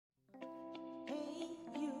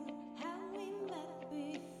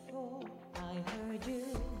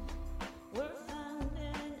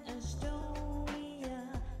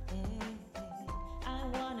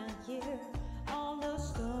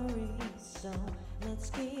let's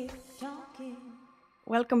keep talking.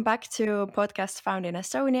 Welcome back to podcast found in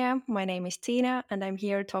Estonia. My name is Tina, and I'm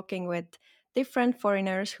here talking with different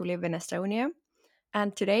foreigners who live in Estonia.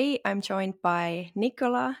 And today I'm joined by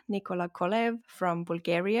Nikola Kolev from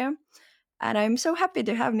Bulgaria. And I'm so happy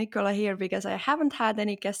to have Nikola here because I haven't had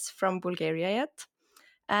any guests from Bulgaria yet.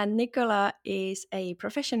 And Nikola is a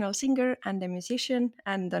professional singer and a musician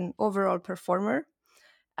and an overall performer.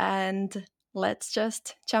 And let's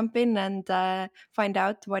just jump in and find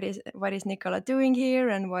out what is Nikola doing here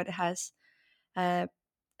and what has uh,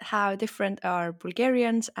 how different are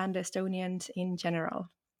Bulgarians and Estonians in general.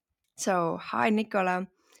 So, hi Nikola,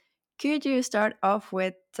 could you start off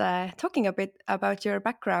with talking a bit about your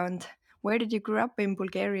background? Where did you grow up in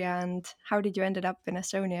Bulgaria and how did you ended up in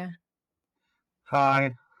Estonia?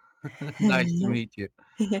 Hi, nice to meet you.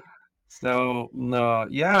 So,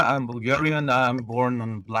 yeah, I'm Bulgarian. I'm born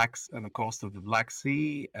on the coast of the Black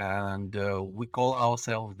Sea, and we call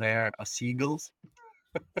ourselves there a seagulls.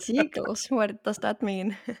 Seagulls, what does that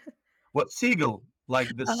mean? What seagull?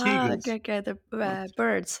 Like the seagulls, Okay, the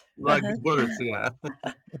birds. like the birds. Yeah,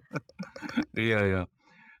 yeah, yeah.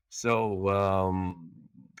 So,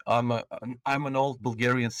 I'm an old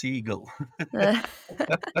Bulgarian seagull. Uh,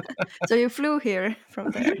 so you flew here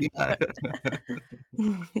from there. Yeah.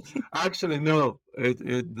 Actually, no.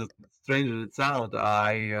 The stranger it sounds, uh,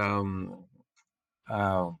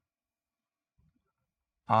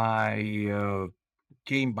 I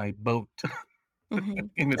came by boat in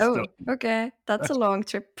Oh, Estonia. okay. That's a long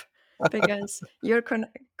trip because you're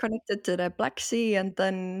connected to the Black Sea and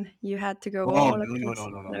then you had to go Oh, all no, no, across. no,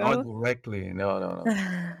 no, no, not No? directly. No, no,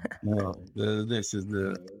 no, no. This is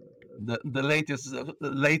the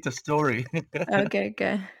latest story. Okay.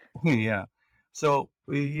 Yeah. So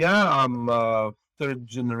yeah, I'm third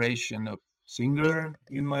generation of singer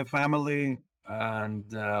in my family, and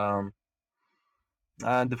the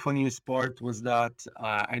funniest part was that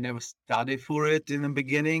I never studied for it in the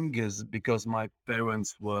beginning, is because my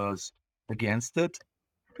parents was against it.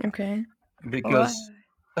 Okay. Why? Because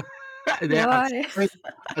yeah, Why?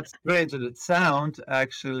 as strange as it sounds,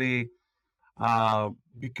 actually, uh,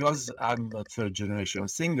 because I'm a third generation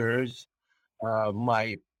of singers,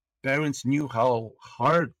 my parents knew how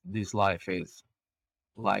hard this life is,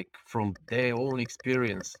 like from their own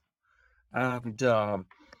experience, and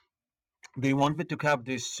they want me to have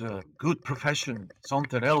this good profession,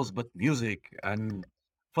 something else but music. And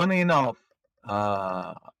funny enough,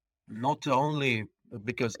 uh, not only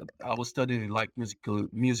because I was studying like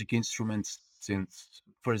music instruments since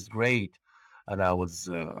first grade, and I was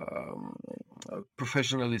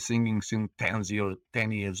professionally singing since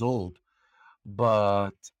 10 years old,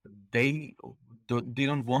 but they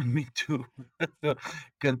didn't want me to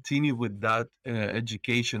continue with that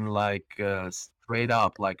education, like straight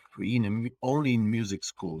up, like only in music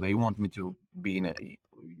school. They want me to be in a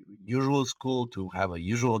usual school, to have a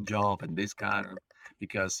usual job and this kind of,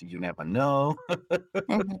 because you never know.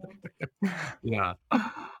 Mhm. Yeah.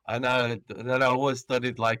 And then I always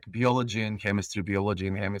studied like biology and chemistry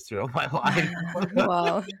all my life.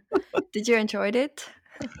 Wow. Did you enjoyed it?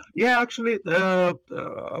 Yeah, actually,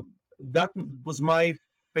 that was my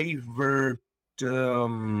favorite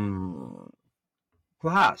um,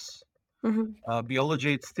 class. Mhm.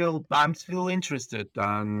 Biology. I'm still interested,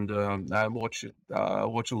 and I watch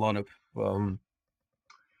a lot of um,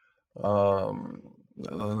 um,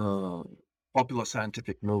 uh, popular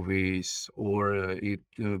scientific movies, or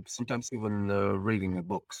sometimes even reading the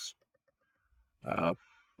books. Uh,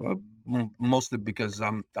 Mostly because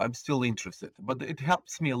I'm still interested, but it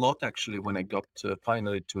helps me a lot actually when I got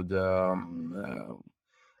finally to the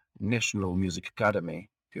National Music Academy,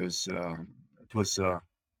 because it was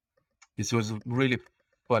this was a really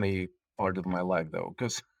funny part of my life though,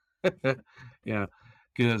 because yeah,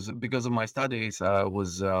 because of my studies, I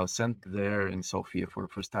was sent there in Sofia for the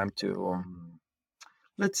first time to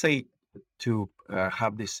let's say to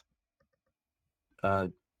have this uh,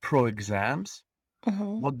 pro exams,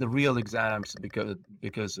 Mhm. not the real exams,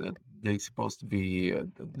 because they supposed to be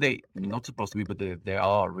they not supposed to be, but they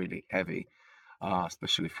are really heavy,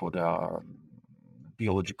 especially for the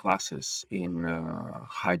biology classes in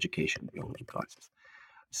high education biology classes.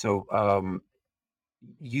 So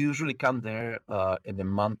usually come there in a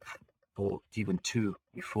month or even two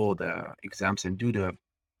before the exams, and do the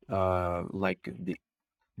like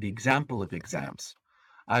the example of exams.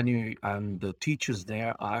 And the teachers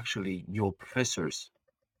there are actually your professors,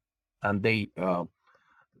 and they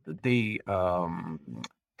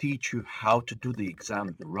teach you how to do the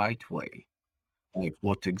exam the right way, like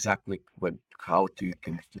what exactly what how to you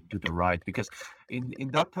can do the right, because in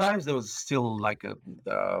that times there was still like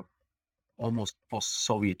a almost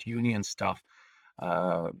post-Soviet Union stuff,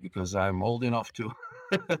 because I'm old enough to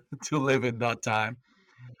to live in that time,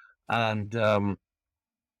 and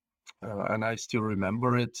I still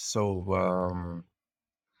remember it. So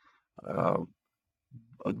uh,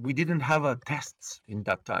 we didn't have tests in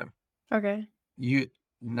that time. Okay. You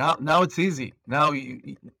now it's easy. Now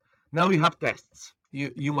you have tests.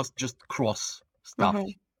 You must just cross stuff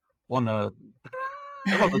Mhm. on a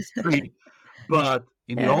on the street. But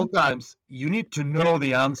in the Yeah. old times, you need to know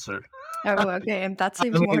the answer. Oh, okay. And that I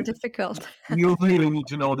seems more mean, difficult. you really need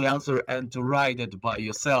to know the answer and to write it by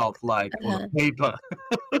yourself, like on a Uh-huh. paper.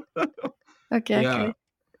 Okay, Yeah.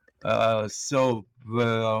 okay. So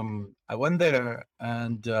I went there,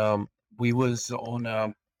 and we was on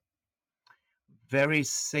a very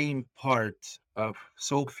same part of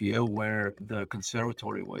Sofia where the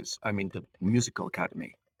conservatory was. I mean, the musical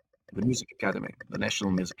academy, the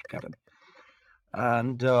National Music Academy.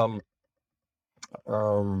 And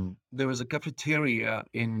there was a cafeteria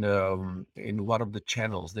in one of the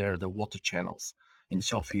channels there, the water channels in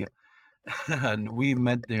Sofia, and we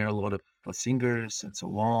met there a lot of singers and so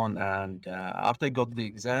on. And after I got the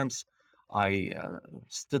exams, I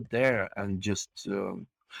stood there and just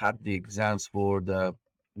had the exams for the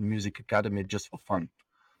music academy just for fun,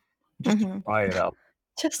 just to Mhm. try it out.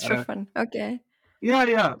 Just for Uh, fun. Okay. yeah,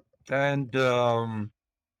 yeah. And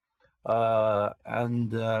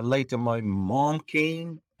later my mom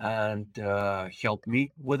came and helped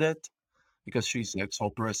me with it because she's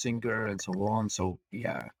ex-opera singer and so on. So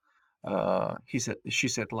yeah, she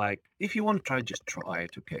said like, if you want to try, just try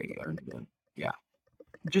it, okay? And yeah,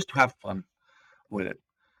 just have fun with it.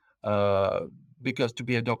 Uh, because to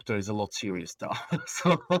be a doctor is a lot serious stuff. So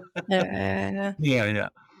Yeah. yeah, yeah.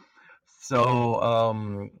 So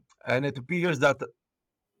and it appears that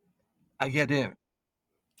I get in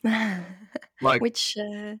like Which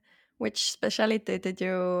specialty did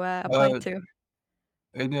you apply uh, to?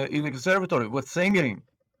 in the conservatory with singing.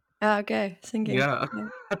 Ah, okay, singing. Yeah.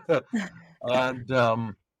 Yeah. And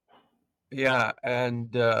yeah,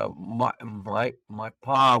 and my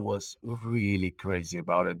pa was really crazy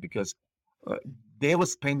about it because uh, they were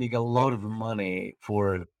spending a lot of money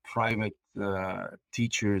for private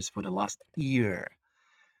teachers for the last year.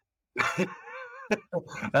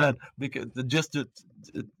 And because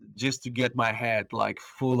just to get my head like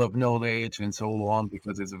full of knowledge and so on,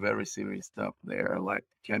 because it's very serious stuff there, like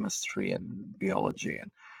chemistry and biology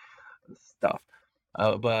and stuff.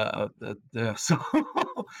 But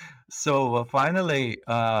so finally,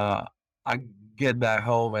 I get back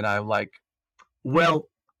home and I'm like, well,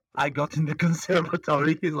 I got in the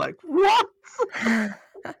conservatory. He's like, what?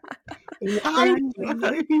 Why?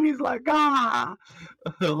 Finally. He's like, ah,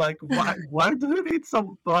 like why do you need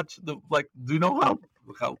so much? Like, do you know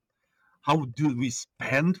how how do we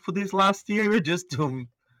spend for this last year just to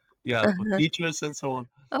yeah for Uh-huh. teachers and so on?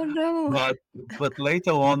 Oh no. But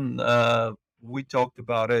later on, we talked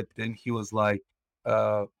about it, and he was like,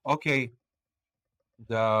 okay,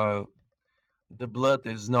 the blood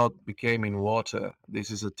is not becoming water.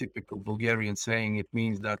 This is a typical Bulgarian saying. It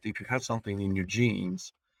means that if you have something in your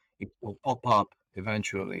genes, it will pop up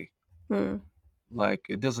eventually. Hmm. Like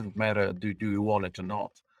it doesn't matter do you want it or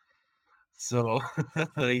not. So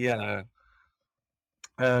yeah,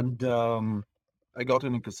 and I got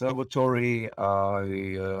in a conservatory.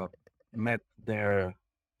 I met there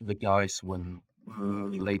the guys when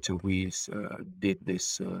later we did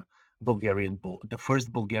this the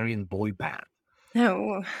first Bulgarian boy band.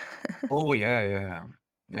 Oh. Oh yeah, yeah.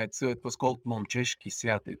 It was called Momcheshki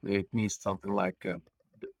Siat. It means something like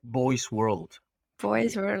boys' world.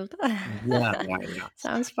 Boys World. Yeah, yeah, yeah.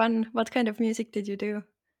 Sounds fun. What kind of music did you do?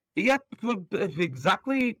 Yeah,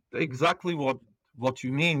 exactly what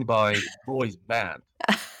you mean by boys' band.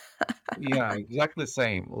 Yeah, exactly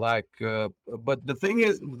same. Like, but the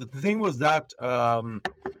thing was that um,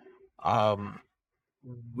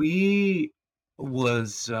 we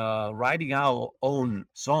was writing our own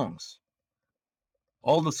songs.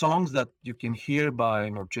 All the songs that you can hear by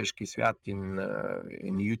Morczewski Swiat in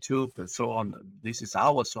YouTube and so on. This is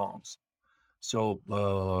our songs. So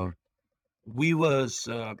we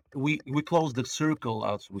closed the circle,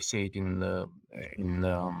 as we say it in uh,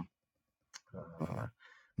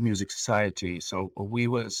 music society. So we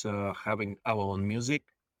was having our own music,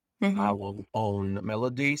 Mm-hmm. our own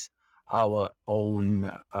melodies, our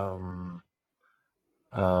own um,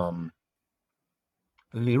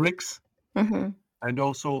 lyrics, Mm-hmm. and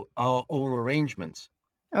also our own arrangements.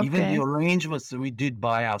 Even the Okay. arrangements that we did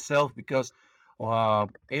by ourselves, because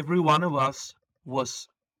every one of us was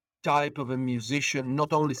type of a musician,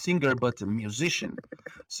 not only singer but a musician.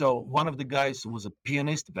 So one of the guys was a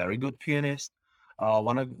pianist, very good pianist.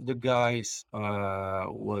 One of the guys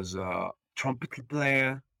was a trumpet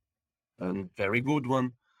player, a very good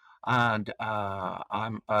one, and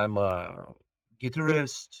I'm a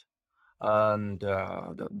guitarist, and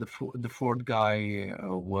the fourth guy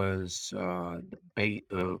was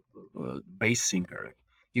bass singer.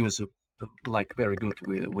 He was like very good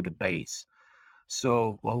with the bass.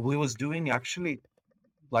 So what we was doing actually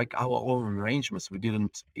like our own arrangements. We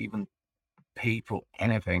didn't even pay for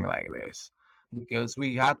anything like this because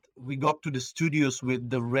we got to the studios with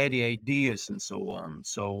the ready ideas and so on.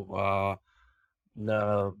 So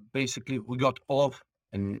basically we got off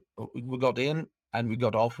and we got in and we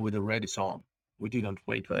got off with a ready song. We didn't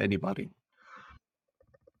wait for anybody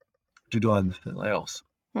to do anything else.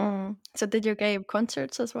 So did you give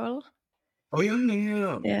concerts as well? Oh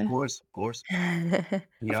yeah, Yeah. of course, of course.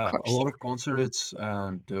 Of Yeah, a course. lot of concerts,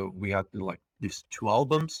 and we had like these 2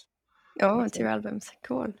 albums. Oh, 2 albums.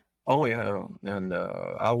 Cool. Oh yeah, and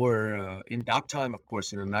our in that time, of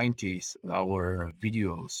course, in the 90s, our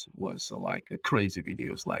videos was like crazy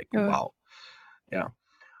videos, like Oh. wow, yeah.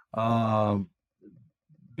 Um,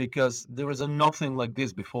 because there was nothing like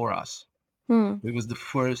this before us. We was the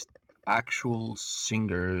first actual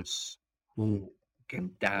singers who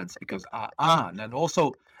can dance because and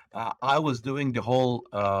also I was doing the whole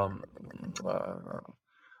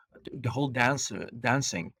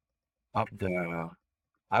dancing of the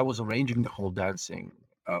I was arranging the whole dancing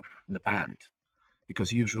of the band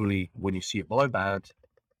because usually when you see a boy band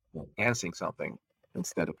dancing something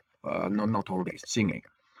instead of not only singing.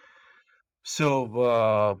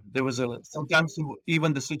 So there was sometimes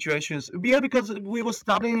even the situations, yeah, because we were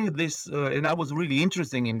studying this, and I was really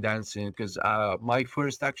interested in dancing because my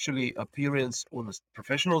first actually appearance on a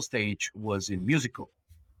professional stage was in musical,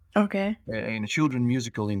 Okay. in a children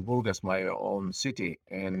musical in Burgas, my own city,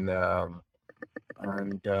 and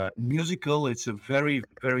musical. It's a very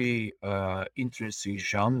very interesting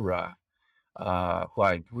genre who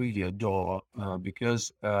I really adore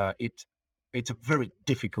because it's a very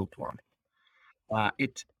difficult one.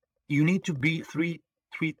 It You need to be three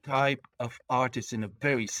type of artists in the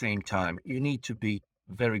very same time. You need to be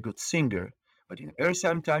very good singer, but in the very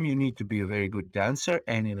same time you need to be a very good dancer,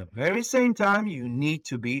 and in the very same time you need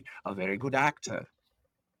to be a very good actor.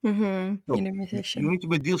 So In a you musician. need to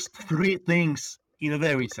be these three things in the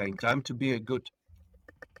very same time to be a good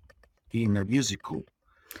in a musical.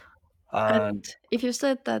 And if you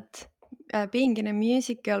said that being in a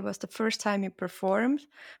musical was the first time you performed,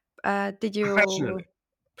 did you Professionally.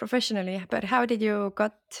 professionally? But how did you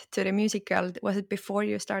got to the musical? Was it before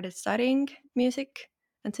you started studying music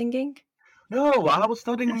and singing? No, I was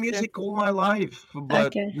studying After. music all my life, but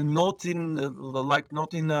Okay. not in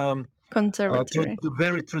not in Conservatory. the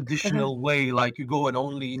very traditional way, like you go and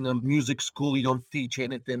only in a music school, you don't teach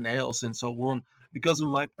anything else and so on. Because of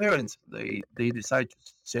my parents, they decided to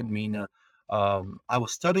send me in a. I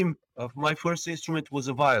was studying. My first instrument was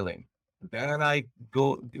a violin. Then I go.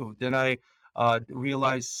 Then I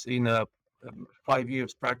realize in 5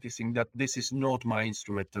 years practicing that this is not my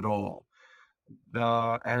instrument at all.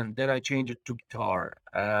 And then I changed it to guitar,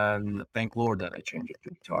 and thank Lord that I changed it to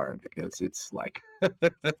guitar because it's like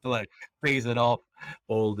like pays it off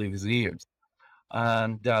all these years.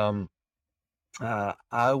 And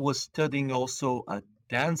I was studying also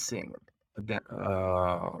dancing.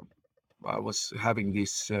 I was having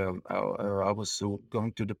this. I was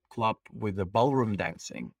going to the club with the ballroom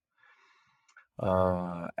dancing,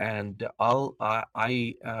 and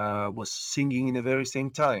I was singing in the very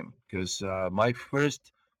same time because my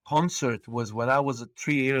first concert was when I was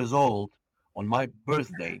 3 years old on my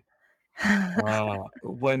birthday.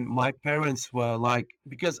 When my parents were like,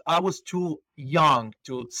 because I was too young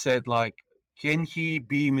to said like, can he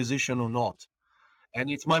be a musician or not? And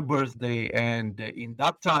it's my birthday, and in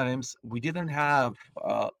that times we didn't have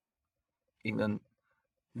in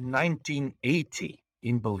 1980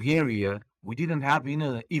 in Bulgaria, we didn't have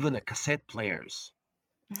even a cassette players.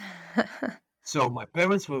 So my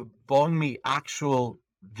parents were buying me actual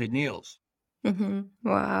vinyls.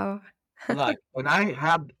 Wow. Like when I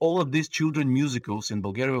had all of these children musicals in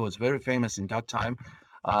Bulgaria was very famous in that time.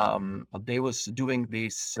 They was doing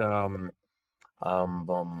this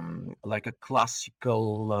like a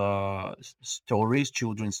classical stories,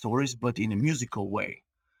 children's stories, but in a musical way.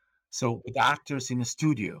 So with actors in a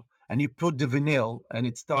studio, and you put the vinyl, and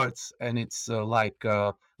it starts, and it's like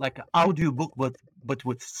an audiobook, but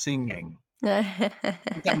with singing.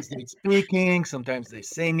 Sometimes they're speaking, sometimes they're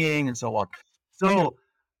singing, and so on. So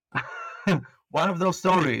one of those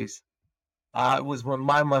stories. was one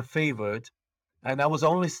my favorite, and I was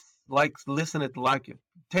only like listening to like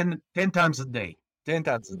 10 times a day, 10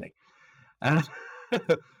 times a day, and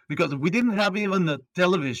because we didn't have even a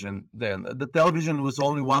television then. The television was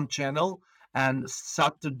only one channel, and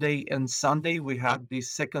Saturday and Sunday we had the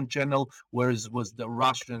second channel, where it was the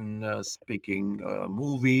Russian speaking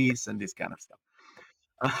movies and this kind of stuff.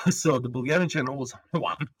 So the Bulgarian channel was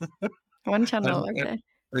one, One and, channel, okay.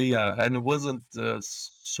 yeah, and it wasn't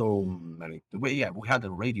so many. Yeah, we had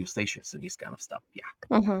the radio stations and this kind of stuff. Yeah,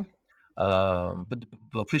 Mm-hmm. but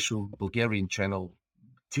the official Bulgarian channel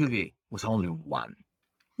TV was only one.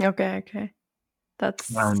 Okay, okay.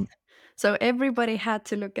 That's Um, so everybody had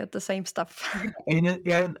to look at the same stuff.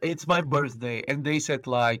 and it's my birthday, and they said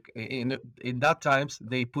like in that times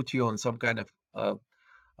they put you on some kind of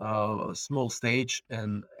small stage,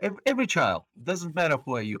 and every child, doesn't matter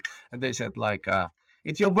who are you, and they said like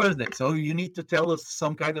it's your birthday, so you need to tell us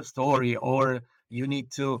some kind of story, or you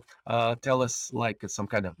need to tell us like some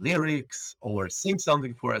kind of lyrics or sing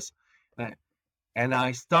something for us. Uh, and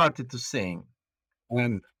I started to sing,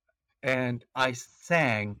 and I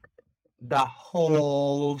sang the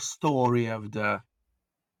whole story of the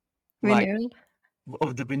like Vinyl.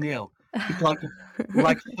 of the vinyl. It's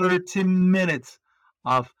like 30 minutes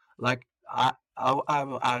of like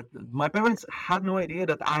my parents had no idea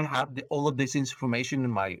that I had all of this information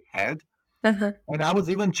in my head, Uh-huh. and I was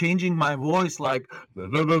even changing my voice like blah,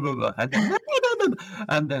 blah, blah, blah, blah, and then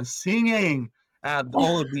and then singing and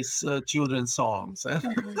all of these children's songs.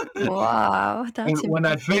 Wow, And that's when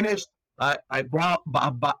I impressive. finished, I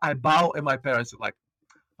bow, and my parents were like,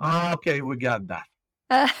 "Ah, okay, we got that."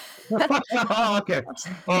 Okay,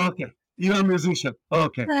 okay, you're a musician.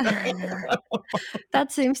 Okay.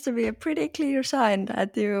 That seems to be a pretty clear sign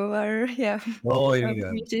that you are, yeah, Oh a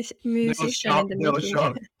yeah. musician in the They were making.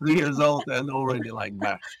 shocked. 3 years old and already like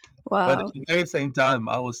that. But at Wow. the very same time,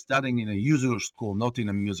 I was studying in a usual school, not in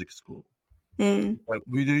a music school. Mm. Like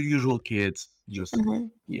with the usual kids, just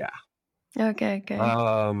Mhm. yeah. Okay, okay.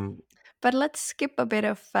 Um, But let's skip a bit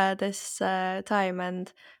of this time.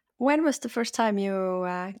 And when was the first time you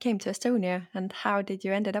came to Estonia, and how did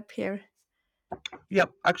you ended up here? yeah,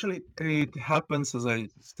 actually, it happens as I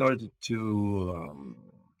started to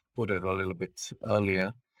put it a little bit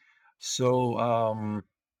earlier. So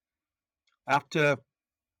after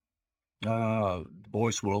the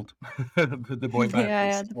boys' world, the boy band Yeah,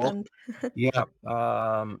 yeah, was the off. band. Yeah,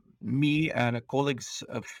 me and a colleagues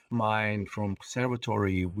of mine from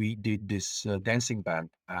conservatory, we did this dancing band,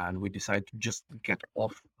 and we decided to just get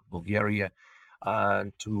off Bulgaria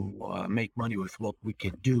and to make money with what we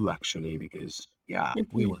can do actually, because yeah,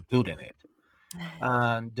 we Mhm. were good in it.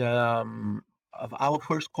 And of our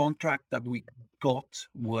first contract that we got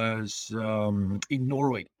was in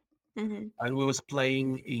Norway, Mhm. and we was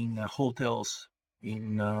playing in hotels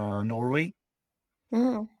in Norway,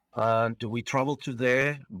 Mm. and we traveled to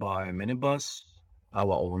there by minibus,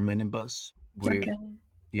 our own minibus. We Okay.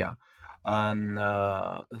 Yeah, and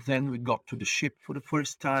then we got to the ship for the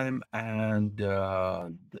first time, and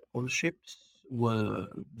on the ships were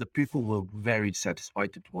the people were very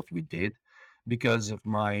satisfied with what we did. Because of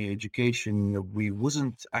my education, we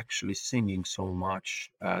wasn't actually singing so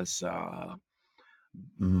much as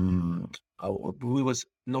we was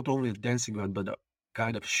not only a dancing band but a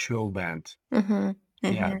kind of show band. Mhm.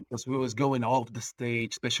 Yeah, Mhm. because we was going off the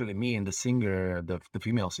stage, especially me and the singer, the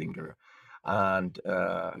female singer, and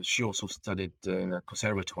she also studied in a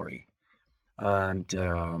conservatory, and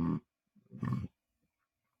mm,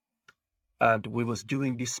 and we was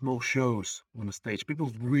doing these small shows on the stage. People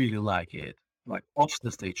really like it, like off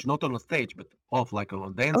the stage, not on the stage, but off like on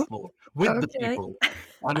a dance Oh, floor with the okay. people,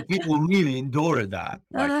 and the people really enjoy that,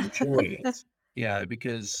 like enjoy it. Yeah,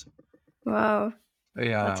 because Wow,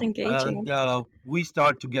 that's yeah, and engaging. we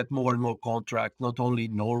start to get more and more contracts, not only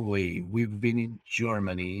in Norway. We've been in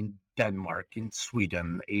Germany, in Denmark, in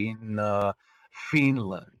Sweden, in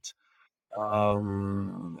Finland.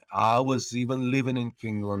 I was even living in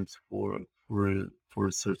Finland for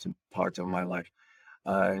a certain part of my life,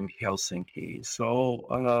 in Helsinki. So,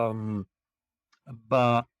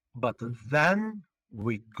 but but then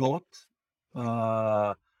we got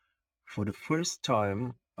uh, for the first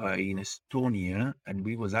time in Estonia, and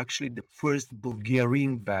we was actually the first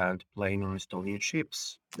Bulgarian band playing on Estonian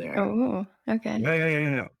ships there. Oh, okay. Yeah, yeah,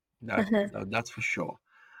 yeah, yeah. Uh-huh. That's for sure.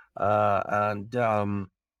 And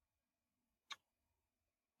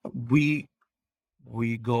we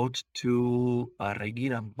we got to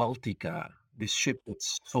Regina Baltica, this ship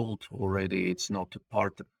that's sold already. It's not a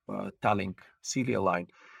part of Tallink Celia line,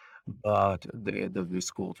 but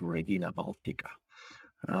it's called Regina Baltica.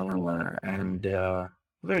 And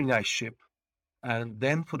very nice ship. and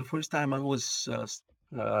then for the first time, I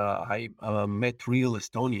met real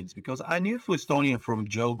Estonians because I knew Estonia from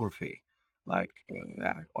geography, like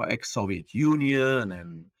ex-Soviet Union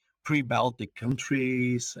and pre-Baltic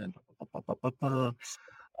countries, and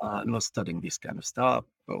not studying this kind of stuff.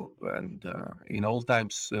 And in old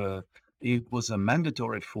times, it was a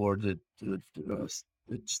mandatory for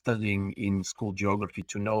studying in school geography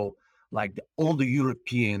to know like all the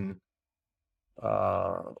European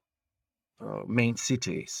uh, main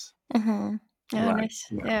cities. Mm-hmm. Oh, Right. nice.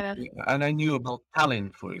 Yeah. Yeah. Yeah. And I knew about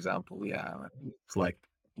Tallinn, for example. Yeah. It's like,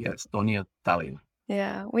 yeah, Estonia, Tallinn.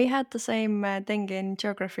 Yeah, we had the same thing in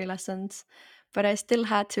geography lessons, but I still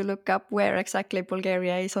had to look up where exactly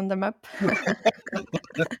Bulgaria is on the map.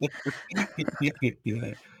 Yeah.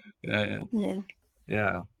 Yeah. Yeah. Yeah.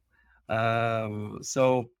 Yeah.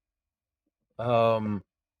 So um,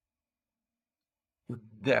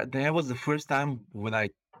 that was the first time when I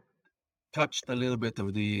touched a little bit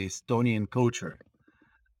of the Estonian culture.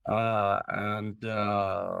 And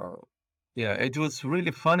yeah, it was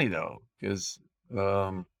really funny though, because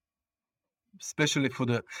um, especially for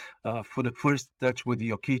the first touch with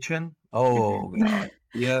your kitchen. Oh God,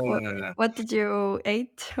 What yeah. what did you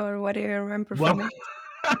eat, or what do you remember Well, from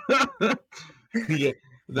it? yeah.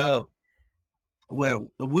 No,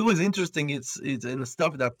 well, what was interesting. It's in the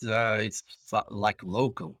stuff that like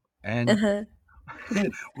local, and Uh-huh.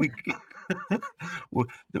 we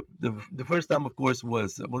the first time, of course,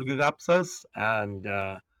 was Mulgirapsas, and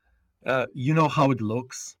you know how it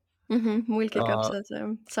looks. Mm-hmm. Uh,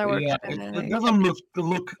 Mulkikapsas, sour Yeah, it doesn't cabbage.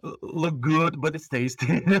 look good, but it's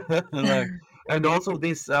tasty. Like, and also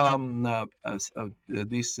this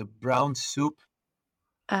brown soup.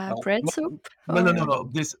 Bread No, soup, no, or no.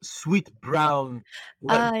 This sweet brown.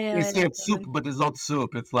 Like they yeah, I say know it's that soup, one. but it's not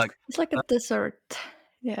soup. It's like It's like a dessert.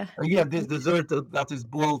 Yeah. yeah, this dessert that is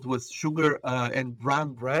boiled with sugar and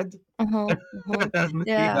brown bread. Mm-hmm. Mm-hmm. And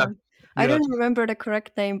yeah, Yeah. I yeah. don't remember the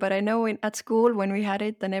correct name, but I know at school when we had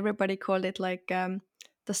it, then everybody called it like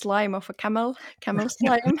the slime of a camel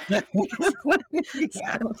slime.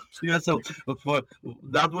 Yeah, So, yeah. So for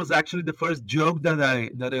that was actually the first joke that I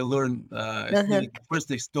learned. uh-huh. The first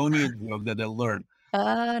Estonian joke that I learned.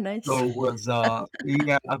 Ah, nice. So was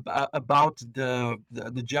yeah about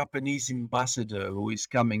the Japanese ambassador who is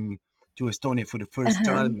coming to Estonia for the first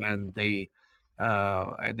Uh-huh. time, and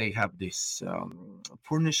they have this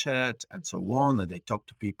furniture and so on, and they talk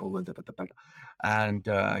to people and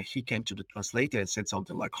he came to the translator and said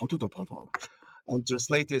something like and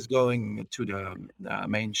translator is going to the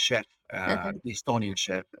main chef, Uh-huh. the Estonian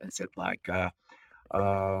chef, and said like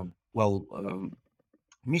well.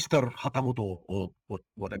 Mr. Hatamoto or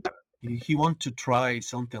whatever. He want to try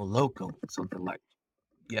something local, something like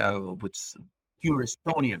yeah, with pure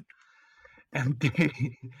Estonian, and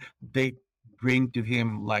they bring to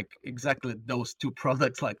him like exactly those two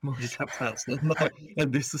products, like multi-capsules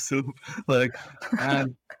and this soup, like,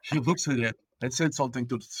 and he looks at it and said something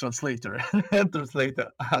to the translator, and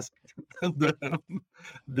translator asked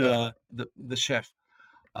the the chef,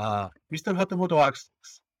 Mr. Hatamoto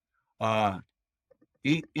asks, uh,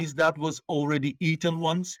 is that was already eaten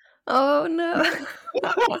once? Oh no.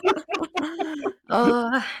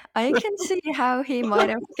 Oh, I can see how he might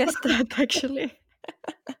have guessed that actually.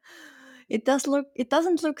 It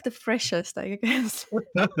doesn't look the freshest, I guess.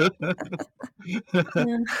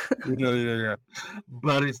 Yeah. Yeah, yeah.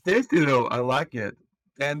 But it's tasty though. I like it.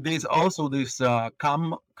 And there's also this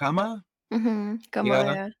kama. Mm-hmm. Come on,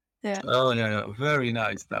 Yeah. yeah. Yeah. Oh yeah, yeah. Very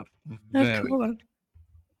nice stuff. Oh, Very. cool.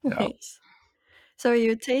 Yeah. Nice. So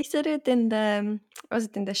you tasted it in the was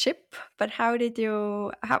it in the ship? But why did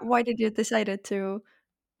you decided to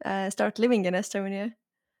start living in Estonia?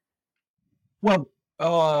 Well,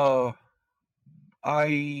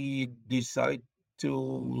 I decided to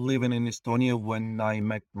live in Estonia when I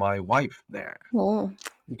met my wife there Oh, of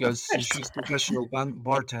because course. she's professional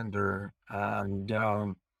bartender, and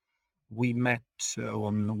we met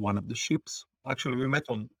on one of the ships. Actually, we met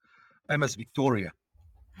on MS Victoria.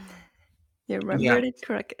 You Yeah. remembered it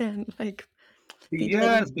correct and like detailed.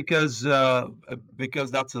 Yes,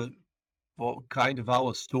 because that's a well, kind of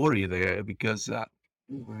our story there. Because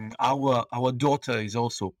our daughter is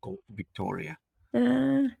also called Victoria,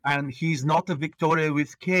 Uh, and he's not a Victoria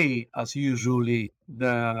with K as usually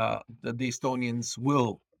the Estonians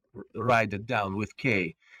will write it down with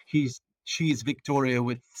K. She's Victoria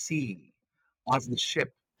with C as the ship.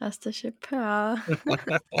 as the ship. Yeah,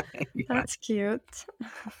 That's cute.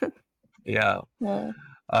 yeah. Yeah.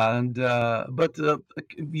 And but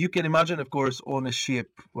you can imagine, of course, on a ship,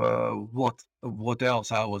 what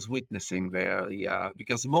else I was witnessing there. Yeah,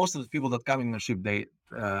 because most of the people that come in the ship,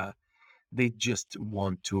 they just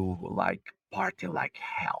want to like party like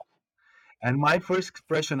hell. And my first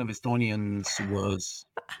expression of Estonians was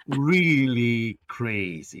really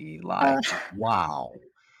crazy. Uh, Like, wow,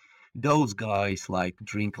 those guys like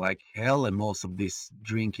drink like hell, and most of this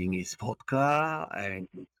drinking is vodka. And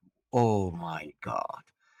oh my God.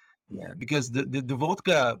 Yeah, because the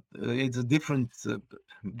vodka, it's a different,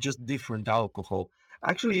 just different alcohol.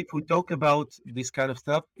 Actually, if we talk about this kind of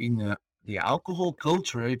stuff in the alcohol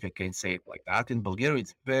culture, if I can say it like that, in Bulgaria,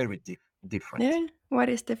 it's very different. yeah, what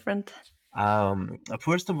is different?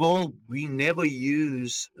 First of all, we never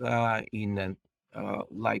use in an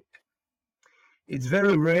like it's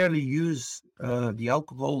very rarely use the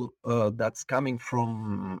alcohol that's coming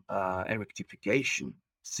from erectification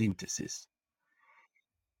synthesis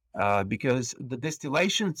because the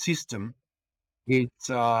distillation system it's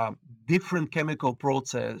a different chemical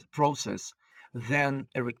process than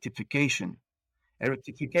erectification.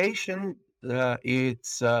 Erectification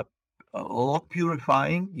it's a lot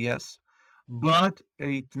purifying, yes, but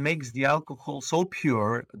it makes the alcohol so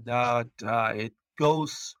pure that it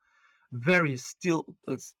goes very still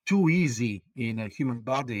it's too easy in a human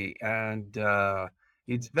body, and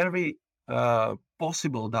it's very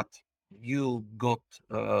possible that you got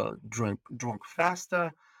drunk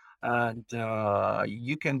faster, and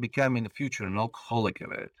you can become in the future an alcoholic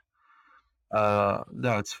of it.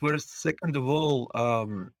 That's first. Second of all,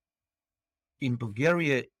 in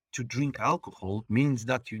Bulgaria, to drink alcohol means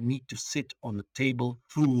that you need to sit on a table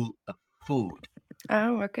full of food.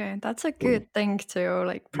 Oh, okay. That's a good thing to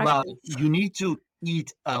like Well, practice. you need to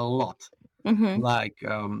eat a lot, Mm-hmm. like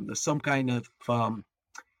some kind of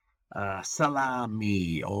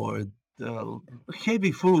salami or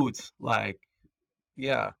heavy foods, like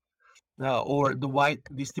yeah, or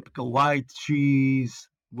this typical white cheese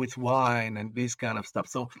with wine and this kind of stuff.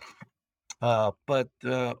 So, but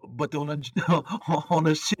on a on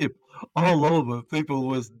a ship, all over, people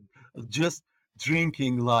was just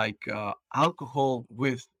drinking like alcohol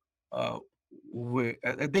uh,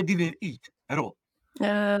 they didn't eat at all.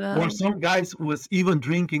 Or Um, some guys was even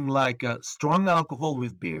drinking like strong alcohol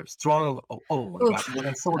with beer. Oh my God. oof. When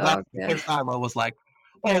I saw that the Okay. first time, I was like,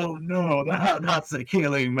 oh no, that's a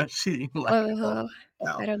killing machine. Like, oh,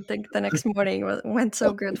 Uh, I hell. don't think the next morning went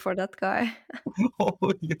so good for that guy. Oh,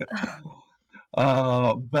 yeah.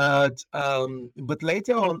 But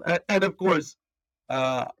later on, and of course,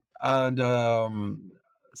 uh, and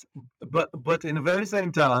s- but in the very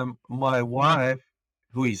same time, my wife,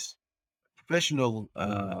 who is professional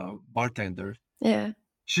bartender, Yeah.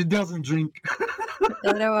 she doesn't drink.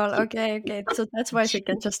 Well, okay, okay. So that's why she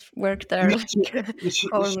can just work there Yeah, like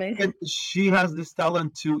calmly. she has this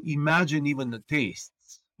talent to imagine even the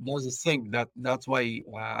tastes. That's the thing that's why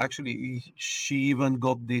actually she even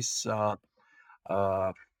got this uh,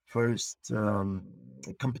 first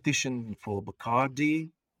competition for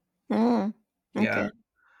Bacardi. Mm, Yeah, okay.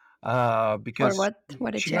 For because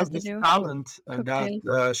what did she she has have to this do? talent that Cocktail.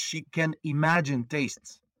 she can imagine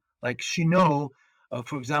tastes. Like she know,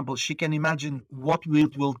 for example, she can imagine what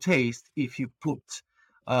it will taste if you put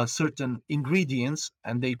certain ingredients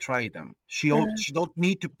and they try them. Uh, She don't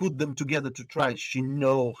need to put them together to try. She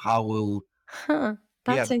know how will. huh.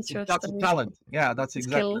 Yeah, That's that's a interesting. talent. Yeah, that's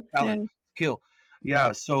exactly Skill. a Yeah. talent skill.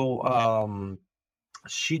 Yeah, so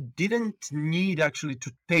she didn't need actually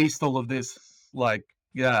to taste all of this. Like,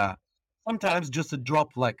 yeah, sometimes just a drop.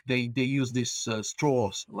 Like they use these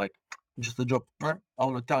straws, like just a drop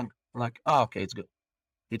on the tongue. Like, ah, okay, it's good.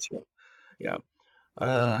 It's good. Yeah.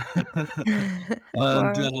 Uh,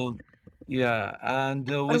 and Wow. yeah, and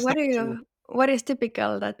we But start to what is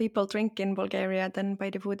typical that people drink in Bulgaria then by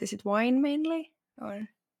the food? Is it wine mainly? Or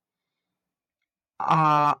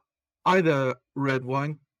uh, either red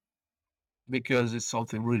wine because it's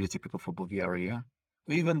something really typical for Bulgaria.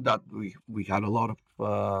 Even that we had a lot of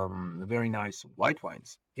very nice white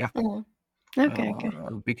wines. Yeah, mm. Okay, okay.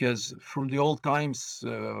 because from the old times,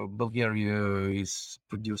 Bulgaria is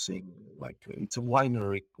producing like it's a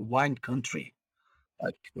wine country.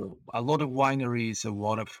 Like a lot of wineries, a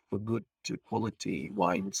lot of good quality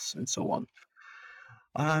wines, and so on.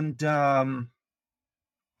 And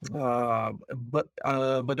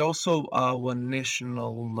but also our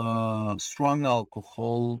national strong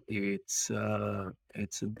alcohol. It's a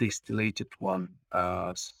distillated one.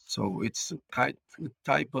 So it's a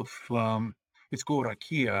type of it's called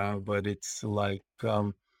rakia, but it's like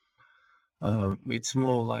it's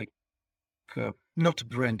more like not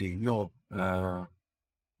brandy. No,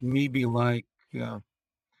 maybe like uh,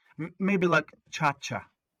 maybe like cha-cha.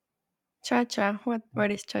 Cha-cha. What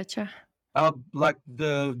is cha-cha? Like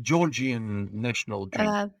the Georgian national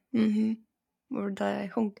drink. Mm-hmm. or the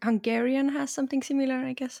Hungarian has something similar,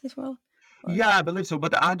 I guess, as well. Or- Yeah, I believe so,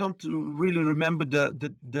 but I don't really remember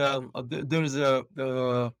there's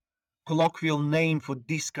a colloquial name for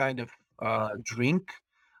this kind of drink,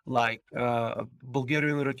 like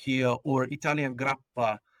Bulgarian rakia or Italian grappa,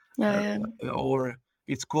 yeah. or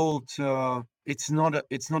it's called. It's not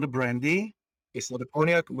a brandy. It's not a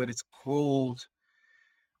cognac, but it's called.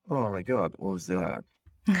 Oh my God, what was that?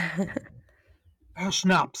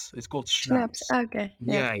 Schnapps. It's called Schnapps. schnapps. Okay.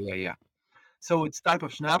 Yeah. Yeah, yeah, yeah. So it's type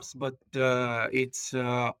of schnapps, but it's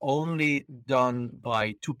only done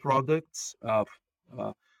by two products. Uh,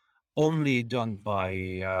 Only done by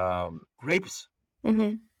grapes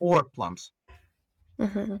Mm-hmm. or plums.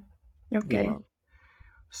 Mm-hmm. Okay. Yeah.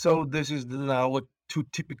 So this is our two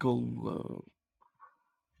typical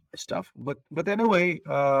stuff. But anyway,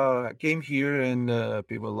 I came here and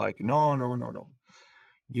people were like, no, no, no, no.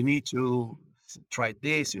 You need to try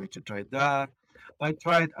this. You need to try that. I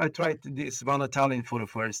tried this Van Italian for the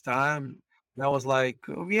first time. And I was like,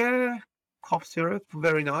 oh, yeah, cough syrup,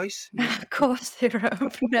 very nice. Yeah. Cough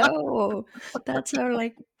syrup. No, that's our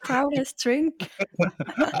like proudest drink.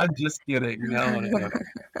 I'm just kidding. No, no, no, no.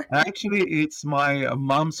 Actually, it's my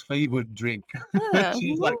mom's favorite drink. Ah,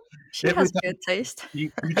 She's like, she every has time good taste.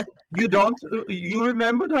 you don't, you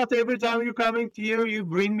remember that every time you're coming here, you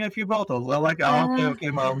bring me a few bottles. I'm like, oh, okay, Ah,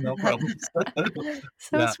 okay, mom, no problems.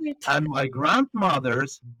 so Yeah. sweet. And my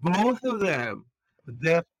grandmothers, both of them,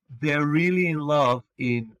 they're, they're really in love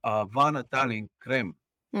in Van Italian creme.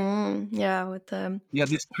 Yeah, with Yeah,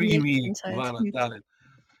 this milk creamy inside. Van Italian.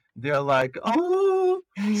 They're like, oh,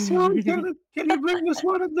 son, can you bring us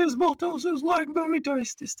one of those bottles? It's like very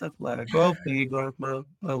tasty stuff. Like, okay, grandma,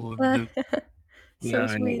 I will do. So Yeah,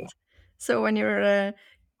 I know. sweet. So when you're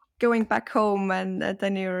going back home and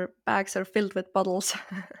then your bags are filled with bottles.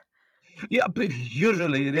 Yeah, but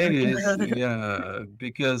usually it is. Yeah,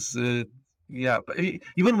 because yeah, but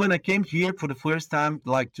even when I came here for the first time,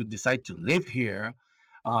 like to decide to live here,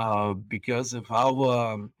 because of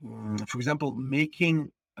our, for example,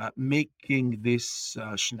 making this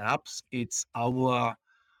schnapps, it's our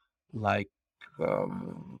like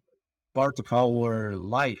um, part of our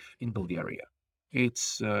life in Bulgaria.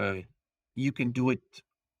 It's you can do it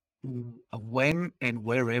when and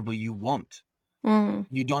wherever you want. Mm,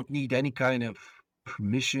 You don't need any kind of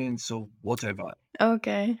permissions or whatever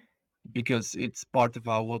okay. because it's part of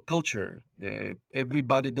our culture.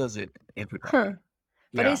 Everybody does it. Huh. Everybody.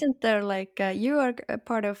 But Yeah. isn't there like you are a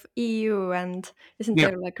part of EU and isn't Yeah.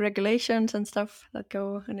 there like regulations and stuff that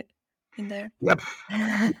go in there? Yep.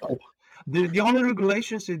 Oh, the only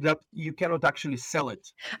regulations is that you cannot actually sell it.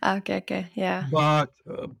 Okay, okay, yeah.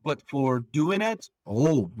 But for doing it,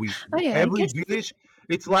 oh, we Oh yeah, I every guess. village,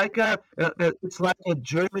 it's like a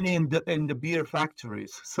Germany in the beer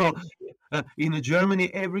factories. So in Germany,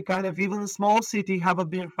 every kind of even small city have a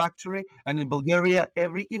beer factory, and in Bulgaria,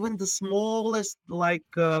 even the smallest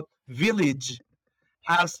village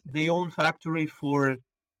has their own factory for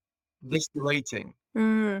distillating.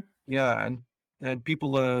 Mm, Yeah, and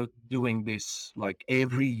people are doing this like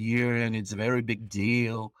every year, and it's a very big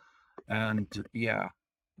deal. And yeah,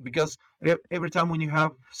 because every time when you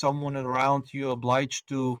have someone around, you're obliged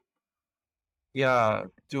to, yeah,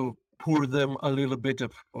 to pour them a little bit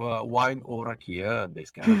of wine or rakia,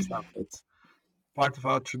 this kind of stuff. It's part of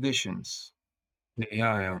our traditions.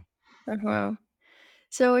 Yeah, yeah. oh, wow.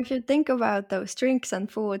 So if you think about those drinks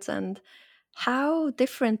and foods and how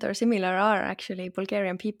different or similar are actually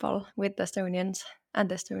Bulgarian people with Estonians and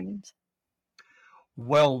Estonians?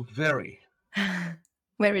 Well, very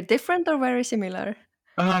Very different or very similar?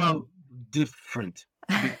 uh, different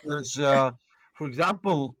because, for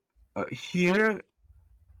example, here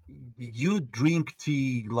you drink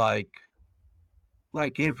tea like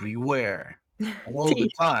everywhere, all the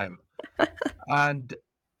Tea. time. And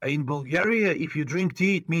in Bulgaria, if you drink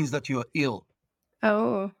tea, it means that you're ill.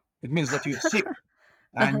 Oh. It means that you're sick,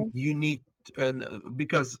 and Uh-huh. you need and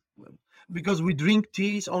because we drink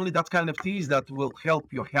teas, only that kind of teas that will help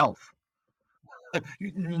your health.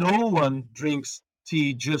 No one drinks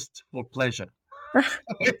tea just for pleasure.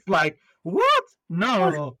 It's like, what?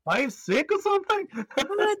 No, I'm sick or something.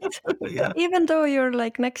 What? Yeah. Even though you're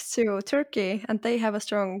like next to Turkey and they have a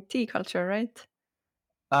strong tea culture, right?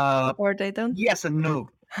 Uh, Or they don't? yes and no.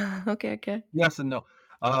 Okay, okay. Yes and no.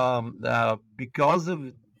 Because of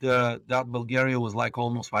that Bulgaria was like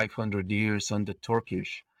almost 500 years under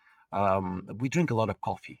Turkish. We drink a lot of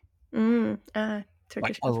coffee, like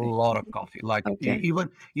Turkish a coffee. lot of coffee. Like Okay.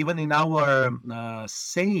 even in our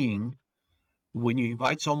saying, when you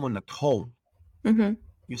invite someone at home, Mm-hmm.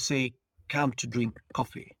 you say, "Come to drink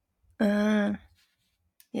coffee." Ah,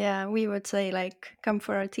 Yeah, we would say like come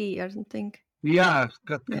for a tea or something. Yeah,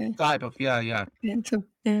 Yeah. type of yeah. Yeah.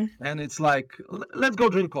 And it's like, let's go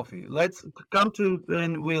drink coffee. Let's come to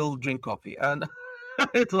and we'll drink coffee. And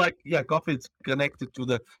it's like, yeah, coffee is connected to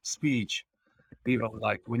the speech.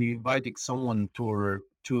 Like when you're inviting someone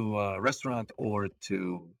to a restaurant or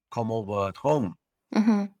to come over at home.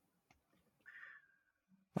 Mm-hmm.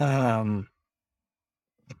 Um,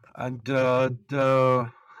 and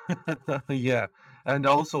the yeah, and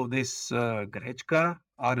also this grechka.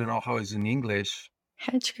 I don't know how it's in English.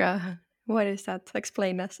 Hedgehog. What is that?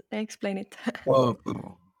 Explain it. Oh,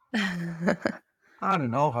 Is I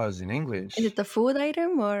don't know how it's in English. it a food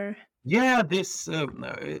item or? Yeah, this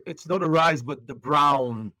it's not a rice, but the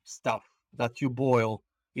brown stuff that you boil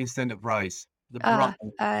instead of rice. The brown.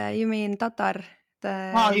 You mean tatar,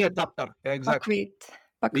 Oh the yeah, taptar. Exactly. buckwheat.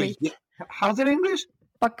 Buckwheat. Yeah. How's it in English?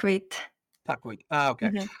 Buckwheat. Buckwheat. Ah, okay.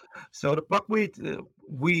 Mhm. So the buckwheat,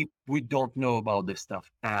 we don't know about this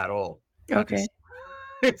stuff at all. That Okay. is,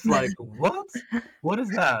 it's like what? What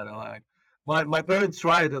is that? Like my parents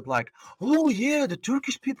tried it. Like, oh yeah, the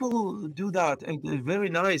Turkish people do that, and they're very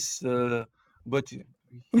nice. But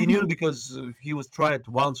he knew because he was tried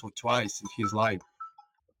once or twice in his life.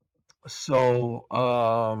 So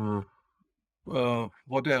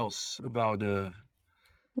what else about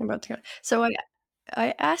So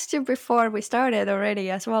I asked you before we started already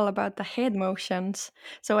as well about the head motions.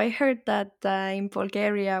 So I heard that in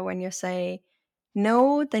Bulgaria, when you say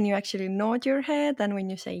no, then you actually nod your head, and when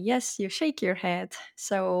you say yes, you shake your head.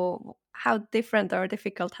 So how different or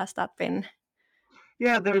difficult has that been?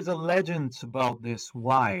 Yeah, there's a legend about this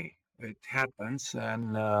why it happens,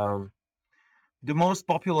 and the most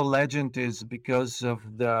popular legend is because of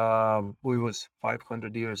we was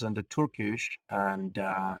 500 years under Turkish, and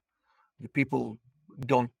the people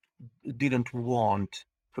don't didn't want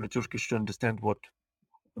for the Turkish to understand what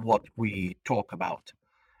we talk about.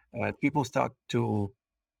 People start to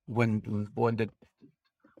when when they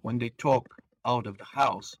when they talk out of the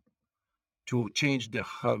house to change the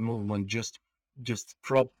movement just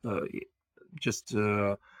prop just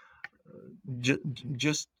ju-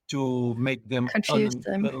 just to make them Confuse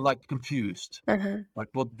them. like confused, Uh-huh. like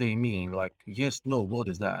what they mean, like yes, no, what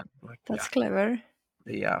is that? Like That's clever.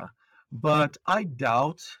 yeah. But I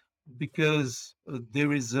doubt because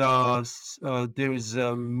there is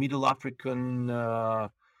Middle African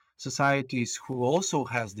societies who also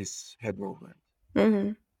has this head movement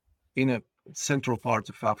Hmm. in a central part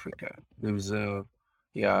of Africa. There was a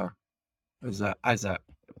yeah, as a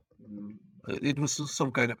it was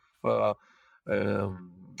uh,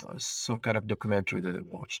 some kind of documentary that I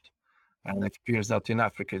watched, and it appears that in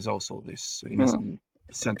Africa is also this in a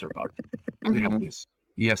center part. We have Hmm. this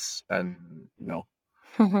yes and no.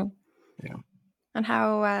 Yeah. And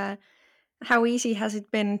how easy has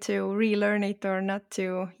it been to relearn it or not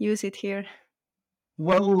to use it here?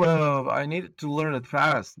 Well, I needed to learn it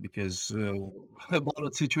fast because about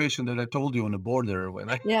the situation that I told you on the border when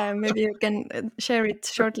I Yeah, maybe you can share it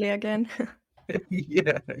shortly again.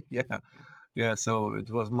 yeah yeah yeah. So it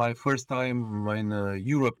was my first time in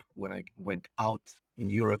Europe when I went out in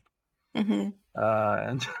Europe, Hmm.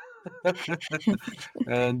 and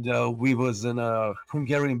and we was in a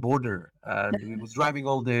Hungarian border, and we was driving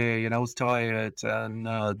all day, and I was tired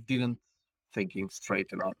and didn't thinking straight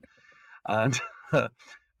enough, and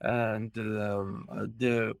and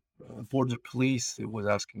the border police was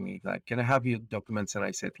asking me like, "Can I have your documents?" And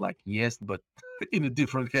I said like, "Yes," but in a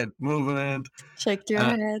different hand movement. Shake your Uh,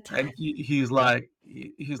 head. and he's like,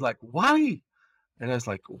 "Why?" And I was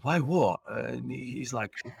like, "Why what?" And he's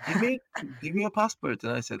like, give me a passport."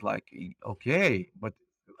 And I said like, "Okay," but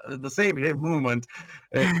the same hand movement.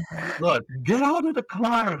 Uh, Look, get out of the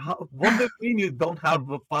car. What do you mean you don't have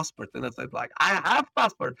a passport? And I said like, "I have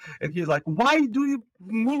passport." And he's like, "Why do you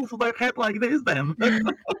move my head like this then?"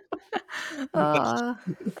 Oh,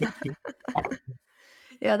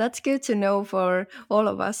 yeah, that's good to know for all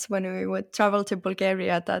of us when we would travel to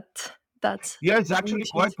Bulgaria that that's Yeah, it's actually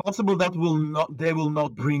quite change. possible that they will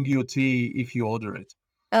not bring you tea if you order it.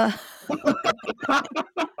 Uh,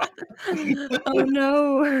 oh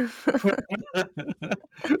no.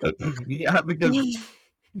 Yeah, because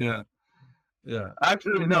yeah. Yeah,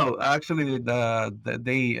 actually, no. Actually,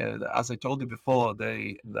 they, as I told you before,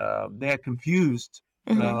 they are confused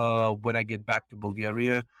Mhm. when I get back to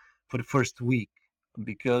Bulgaria for the first week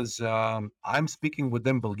because I'm speaking with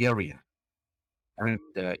them Bulgarian, and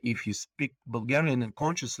if you speak Bulgarian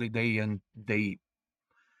unconsciously, they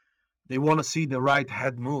want to see the right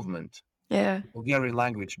head movement, Yeah. Bulgarian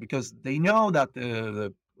language, because they know that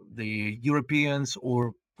the Europeans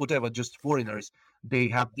or whatever, just foreigners, they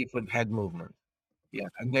have different head movement. Yeah,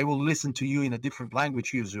 and they will listen to you in a different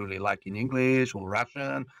language, usually, like in English or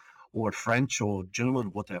Russian or French or German,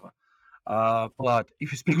 whatever. But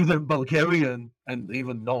if you speak with them Bulgarian and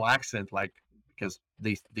even no accent, like because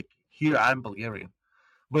they hear I'm Bulgarian,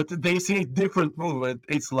 but they see different movement,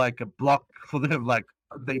 it's like a block for them. Like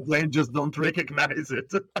they just don't recognize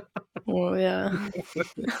it. Oh, yeah.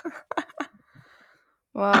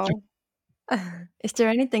 Wow. Is there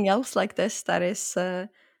anything else like this that is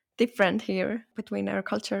different here between our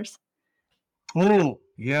cultures? Oh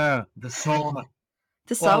yeah, the sauna.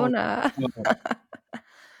 The Oh sauna. yeah,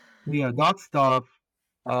 yeah, that stuff.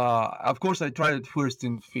 Of course, I tried it first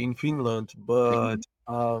in Finland, but Mhm.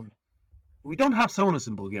 we don't have saunas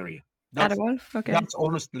in Bulgaria. At That's all? Okay. that's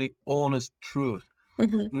honestly honest truth.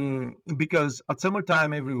 Mhm. Because at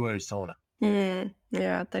summertime everywhere is sauna.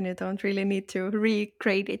 Yeah, then you don't really need to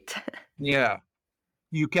recreate it. Yeah,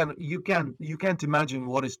 you can't imagine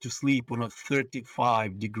what is to sleep on a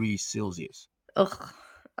 35 degrees Celsius Ugh,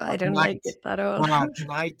 I at don't like night. it at all. At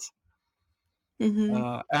night, Mhm.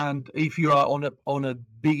 and if you are on a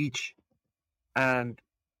beach and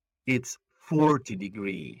it's 40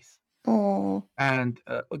 degrees Oh. and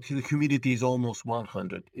the humidity is almost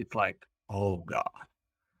 100, it's like, oh god.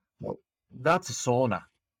 Well, that's a sauna.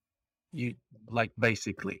 You like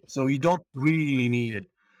basically. So you don't really need it.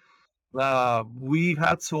 We've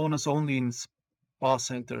had saunas only in spa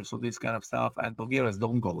centers or this kind of stuff, and Bulgarians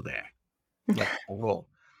don't go there, like at all.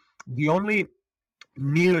 The only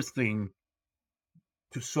nearest thing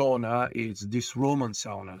to sauna is these Roman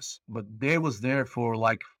saunas, but they was there for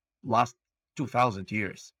like last 2000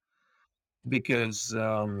 years because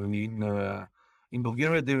in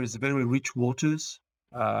Bulgaria there is very rich waters,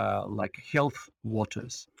 like health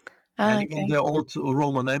waters, and Ah, even okay. the old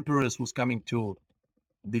Roman emperors was coming to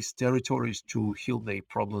these territories to heal their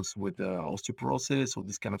problems with osteoporosis or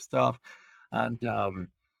this kind of stuff. And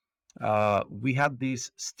we had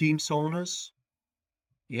these steam saunas.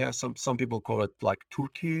 Yeah, some people call it like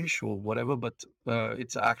Turkish or whatever, but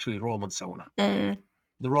it's actually Roman sauna. Mm.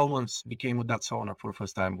 The Romans became with that sauna for the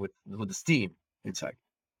first time with the steam inside.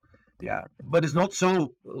 Yeah, but it's not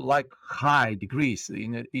so like high degrees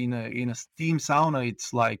in a steam sauna.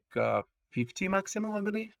 It's like 50 maximum, I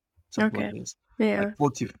believe, something like Okay. this, like Yeah.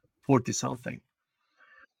 40 something.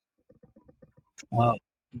 Uh,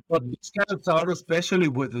 but this kind of sauna, especially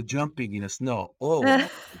with the jumping in the snow. Oh my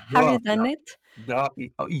Have you god! done it?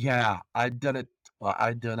 Yeah, I done it.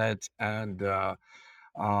 I done it, and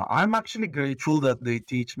I'm actually grateful that they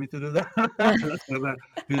teach me to do that.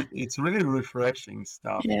 It's really refreshing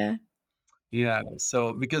stuff. Yeah. Yeah.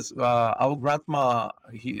 So because our grandma,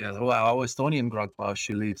 well, our Estonian grandma,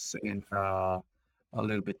 she lives in a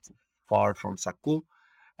little bit far from Saku,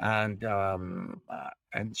 and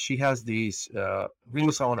she has these real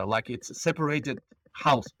sauna, like it's a separated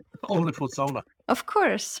house only for sauna. Of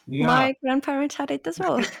course. Yeah. My grandparents had it as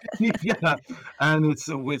well. Yeah, and it's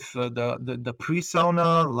with the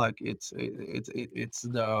pre-sauna, like it's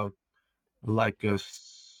the like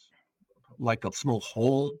like a small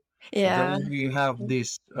hall. Yeah, Then you have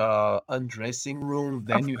this undressing room.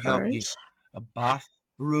 of Then you have course. this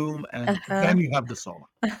bathroom, and Uh-huh. then you have the sauna.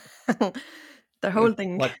 The whole It's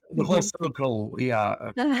thing. like the whole circle.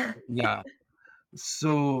 Yeah, yeah.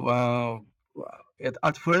 So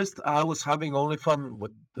at first I was having only fun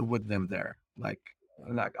with them there. Like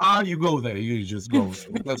you go there, you just go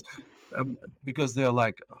there because they're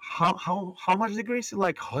like how much degrees?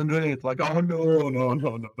 Like 100. Like oh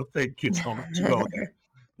no, thank you so much. Go there.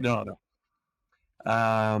 No no.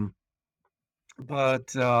 Um, but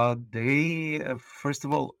they first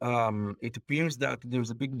of all, it appears that there's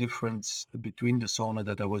a big difference between the sauna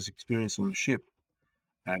that I was experiencing on the ship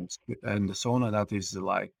and the sauna that is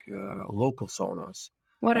like local saunas,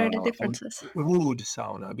 What are the on differences? wood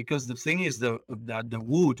sauna. Because the thing is that the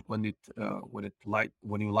wood when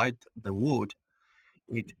you light the wood,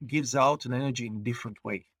 it gives out an energy in different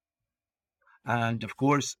way, and of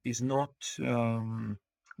course is not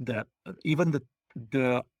that even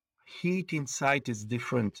the heat inside is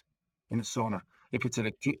different in a sauna. If it's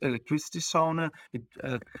electricity sauna,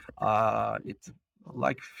 it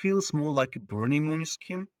like feels more like burning on your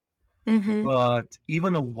skin. Mhm. But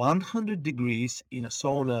even a 100 degrees in a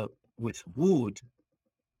sauna with wood,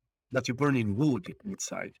 that you burn in wood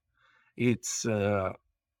inside, it's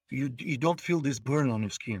you don't feel this burn on your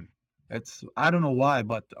skin. It's I don't know why,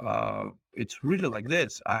 but it's really like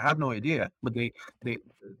this. I have no idea, but they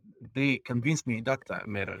they convinced me in that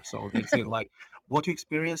matter. So they say like what you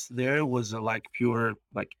experienced there was like pure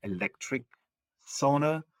like electric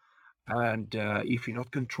sauna, and if you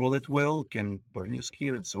not control it well, can burn your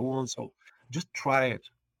skin and so on. So just try it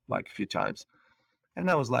like a few times. And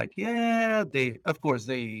I was like, yeah, of course,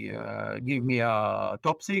 they give me a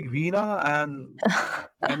Topsy Vina, and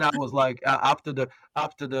I was like, after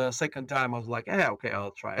the second time, I was like, yeah, okay,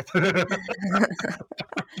 I'll try it.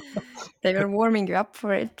 They were warming you up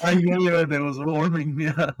for it. Yeah, they was warming me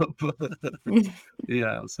up.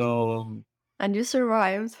 Yeah, so And you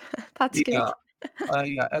survived. That's good. yeah,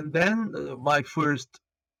 yeah, and then my first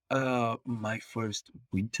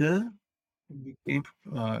winter became,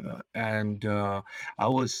 and I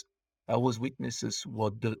was I was witnesses.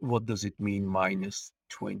 What does it mean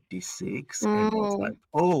 -26? And I was like, Mm.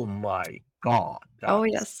 oh my God, Oh, that's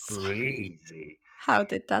yes. crazy. How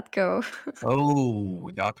did that go?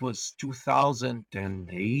 Oh, that was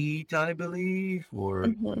 2008, I believe, or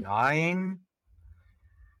Mhm. nine,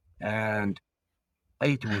 and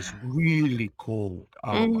it was really cold.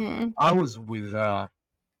 Oh my God. Mhm. I was with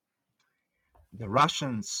the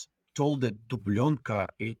Russians told that dublenka,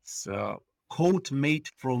 it's coat made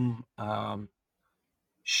from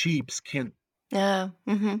sheep skin. Yeah.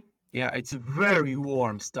 Mhm. Yeah, it's very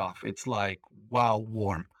warm stuff. It's like wow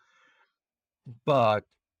warm. But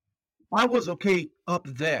I was okay up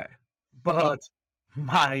there. But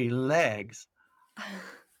my legs,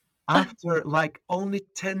 after like only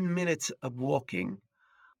 10 minutes of walking,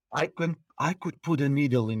 I could put a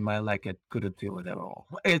needle in my leg and couldn't feel it at all.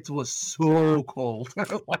 It was so cold.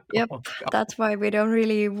 Like, Yep. oh That's why we don't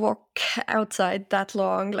really walk outside that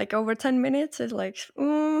long. Like over 10 minutes is like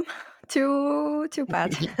too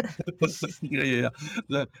bad. yeah,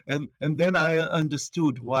 yeah. And then I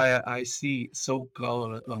understood why I see so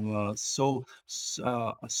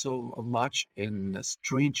much in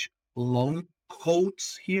strange long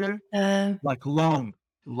coats here, Uh, like long,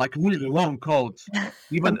 like really long coats.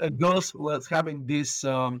 Even girls was having these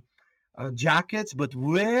jackets, but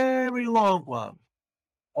very long one,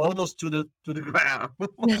 almost to the ground.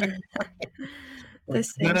 the Then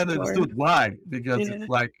same I story. understood why, because Yeah. it's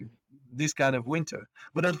like this kind of winter.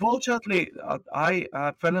 But unfortunately, I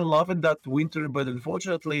fell in love in that winter. But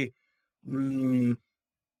unfortunately, mm,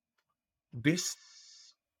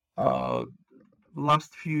 this uh,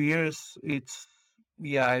 last few years,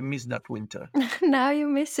 yeah, I miss that winter. Now you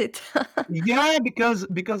miss it. Yeah,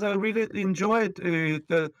 because I really enjoyed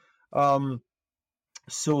it. Um,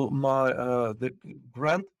 so the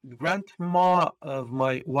grandma of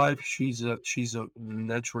my wife, she's a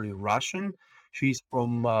naturally Russian. She's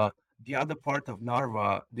from the other part of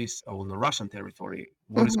Narva, this on the Russian territory.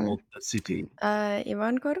 What is Mhm. called the city?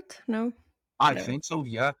 Ivangorod? No. I No. think so.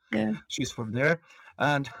 Yeah, Yeah. she's from there,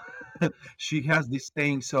 and she has this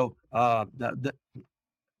thing. So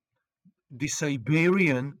the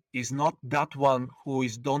Siberian is not that one who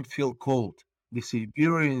is don't feel cold. The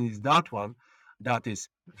Siberian is that one that is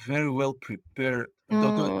very well prepared,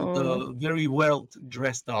 Mm. the very well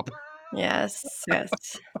dressed up. Yes,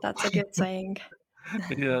 yes. That's a good saying.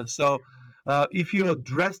 Yeah, so if you are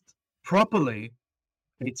dressed properly,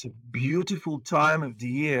 it's a beautiful time of the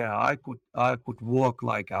year. I could walk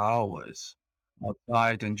like hours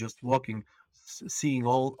outside and just walking, seeing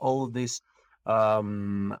all this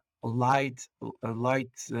um, light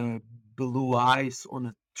blue eyes on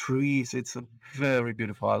the trees. It's a very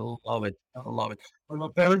beautiful. I love it. I love it. When my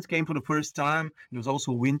parents came for the first time, it was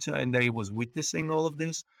also winter, and they was witnessing all of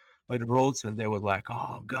this by the roads, and they were like,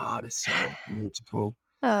 "Oh God, it's so beautiful."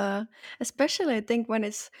 Uh, Especially I think when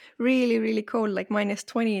it's really, really cold, like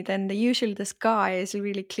 -20, then usually the sky is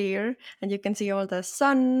really clear and you can see all the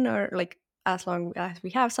sun or like as long as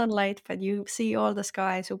we have sunlight, but you see all the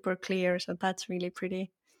sky super clear, so that's really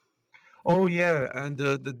pretty. Oh yeah, and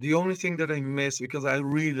the only thing that I miss, because I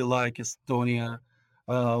really like Estonia,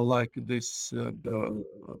 like this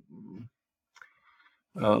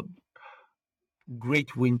uh,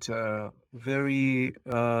 great winter, very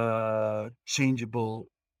changeable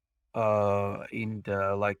in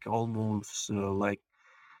the like almost like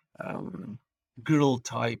um, girl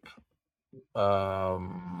type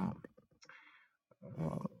um,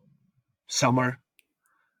 uh, summer.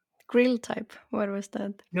 Grill type, what was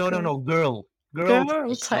that? No, no, no, girl Girl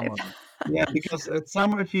type. summer. Yeah, because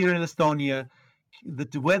summer here in Estonia,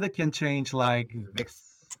 the weather can change like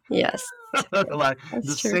this. Yes, Like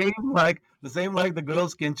that's true. the same like the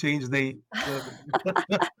girls can change. They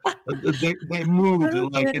move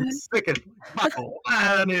like in a Okay. second, buckle,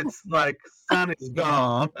 and it's like sun is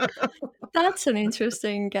gone. That's an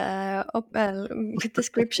interesting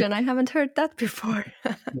description. I haven't heard that before.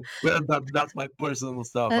 Well, that's my personal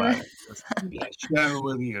stuff. Uh, I just yeah, share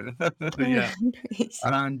with you. uh, Yeah, nice.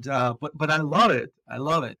 and but I love it. I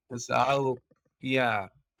love it because I'll yeah.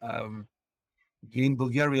 Um, in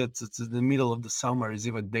Bulgaria, it's in the middle of the summer is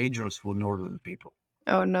even dangerous for northern people.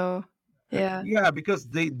 Oh no. Yeah. Yeah, because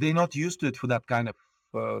they're not used to it for that kind of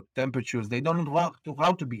temperatures. They don't know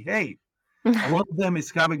how to behave. A lot of them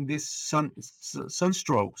is having this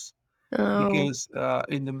sunstrokes Oh. because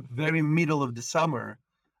in the very middle of the summer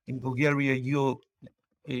in Bulgaria,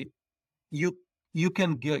 eh, you you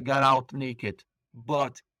can get out naked,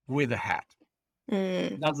 but with a hat.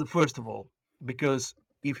 Mm. That's the first of all, because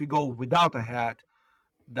if you go without a hat,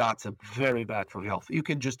 that's a very bad for health. You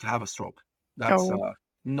can just have a stroke. That's Oh,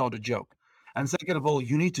 not a joke. And second of all,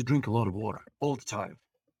 you need to drink a lot of water all the time,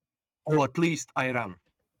 or at least ayran.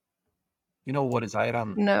 You know what is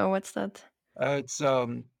ayran? no, what's that? It's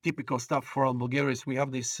typical stuff from Bulgaria. We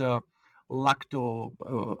have this lacto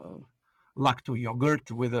lacto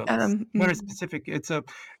yogurt with a very Mm. specific. It's a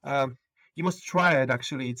you must try it.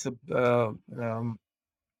 Actually, it's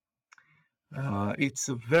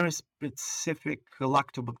a very specific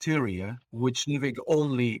lactobacteria which living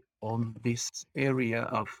only on this area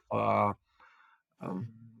of um,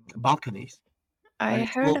 Balkanies, and I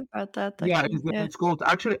it's heard called about that yeah, actually. Yeah. it's called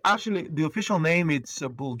actually the official name it's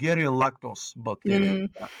Bulgarian lactose bacteria, Mm.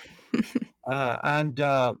 and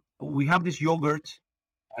we have this yogurt,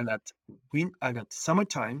 and at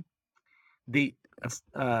summertime they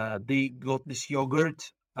got this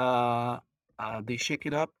yogurt, they shake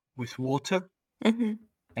it up with water, Mhm.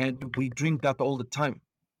 and we drink that all the time.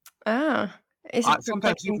 Ah, is it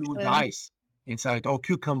Sometimes protecting even with the ice inside, or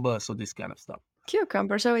cucumbers, or this kind of stuff.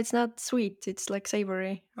 cucumber? So it's not sweet, it's like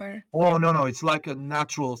savory or Oh no, no, it's like a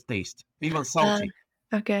natural taste, even Ah, salty.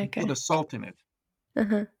 okay, You put okay. a salt in it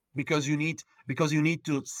Uh-huh. because you need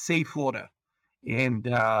to save water, and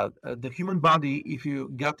the human body, if you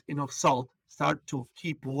get enough salt, start to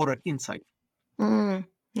keep water inside. Mm.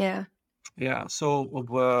 Yeah. Yeah, so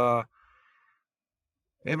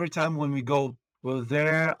every time when we go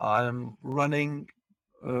there, I'm running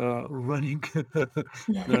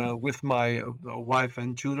with my wife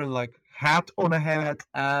and children, like hat on a hat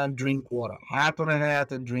and drink water, hat on a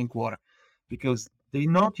hat and drink water, because they're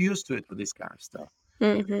not used to it for this kind of stuff.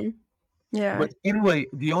 Mhm. Yeah. But anyway,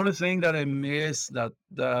 the only thing that I miss that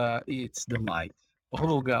it's the light.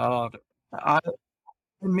 Oh God, I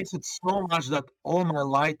miss it so much that all my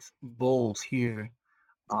light bulbs here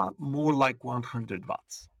are more like 100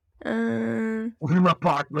 watts. Uh, In my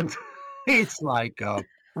apartment, it's like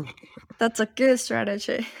that's a good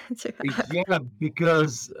strategy to have. yeah,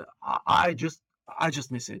 because I just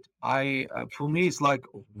miss it. I For me it's like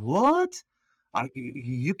what?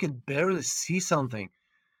 You can barely see something.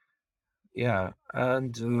 Yeah,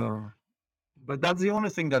 and but that's the only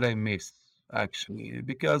thing that I miss actually,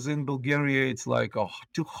 because in Bulgaria it's like oh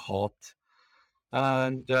too hot,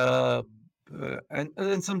 and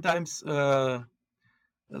and sometimes I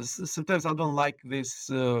don't like this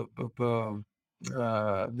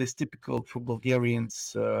typical for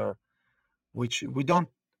Bulgarians, which we don't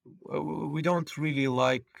really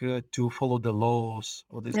like to follow the laws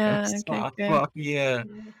or this kind of Yeah, okay, stuff. okay. Yeah,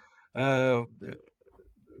 Yeah. uh,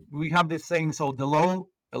 we have this saying. So the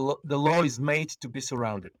law is made to be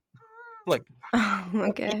surrounded, like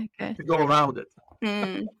Okay, okay. to go around it.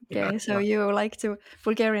 Mm, Yeah, okay, so yeah. you like to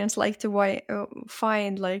Bulgarians like to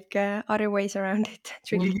find like other ways around it.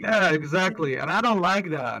 Tricky. Yeah, exactly. And I don't like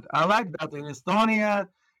that. I like that in Estonia,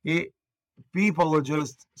 it, people are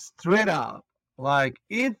just straight up like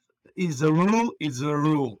it is a rule. It's a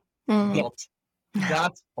rule. Mm. Dot.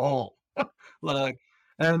 That's all. Like,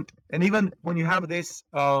 and even when you have this,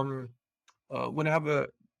 when you have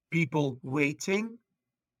people waiting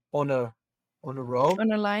on a row,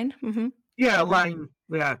 On a line. Mm-hmm. yeah, line,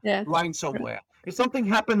 yeah, Yeah. line somewhere. If something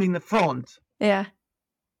happened in the front Yeah.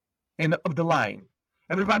 and of the line,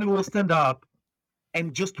 everybody will stand up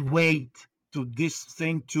and just wait to this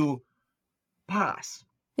thing to pass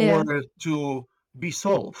Yeah. or to be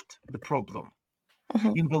solved. The problem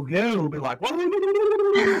Mhm. in Bulgaria will be like,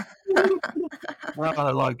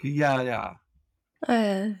 like yeah, yeah,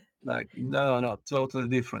 Uh, like no, no, totally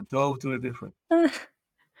different, totally different.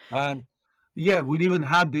 And yeah, we even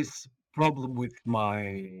had this problem with my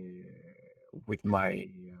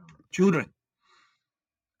children,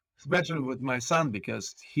 especially with my son,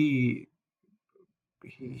 because he's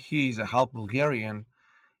a half Bulgarian.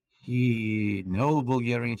 He know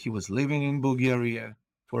Bulgarian. He was living in Bulgaria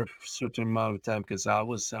for a certain amount of time because I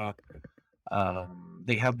was.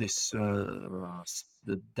 They have this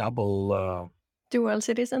the double dual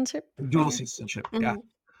citizenship. dual citizenship. Yeah,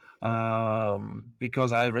 Mhm.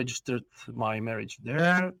 because I registered my marriage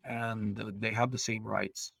there, and they have the same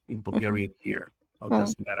rights in Mhm. Bulgaria here. So it Oh,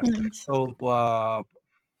 doesn't matter. nice. So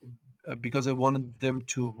because I wanted them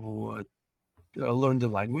to learn the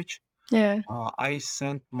language, Yeah. I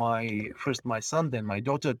sent my son, then my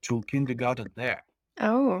daughter to kindergarten there.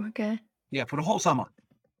 Oh, okay. Yeah, for the whole summer,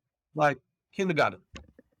 like kindergarten,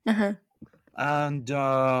 Uh-huh. and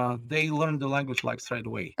they learned the language like straight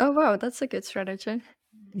away. Oh, wow, that's a good strategy.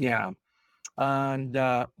 Yeah, and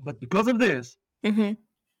but because of this, Mm-hmm.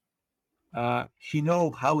 he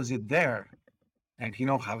know how is it there, and he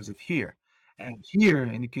know how is it here. And here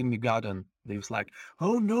in the kindergarten, they was like,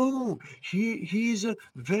 "Oh no, he's a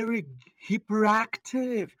very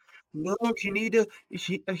hyperactive. No, he need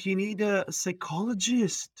a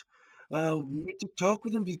psychologist. We need to talk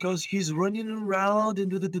with him because he's running around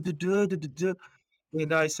and da."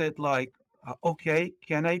 And I said like, okay,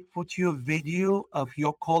 can I put you a video of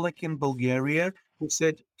your colleague in Bulgaria who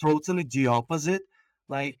said totally the opposite?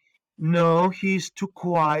 Like, no, he's too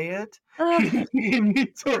quiet. Ah, He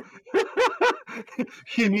need to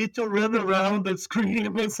he need to run around and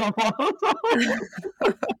scream and so on.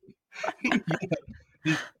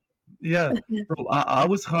 Yeah, yeah. So I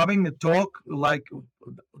was having a talk like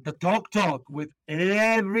the talk with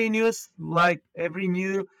every news like every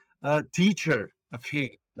new teacher of his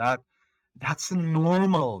that that's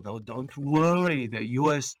normal though. Don't worry. That you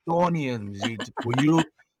Estonians, for you,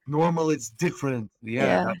 normal is different.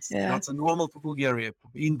 Yeah, yeah, yeah. that's a normal for Bulgaria.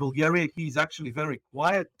 In Bulgaria, he's actually very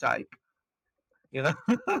quiet type. You know,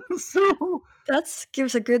 so That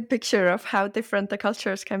gives a good picture of how different the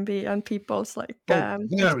cultures can be and people's like oh,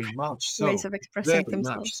 very much ways so, of expressing very much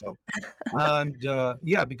themselves. so. And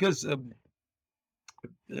yeah,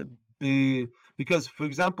 uh, be- because for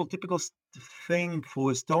example, typical thing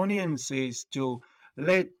for Estonians is to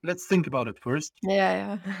let's think about it first.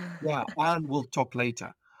 Yeah, yeah. Yeah, and we'll talk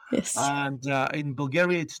later. Yes. And in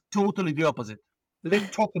Bulgaria, it's totally the opposite.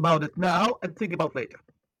 Let's talk about it now and think about later.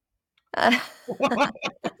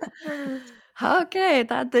 Okay,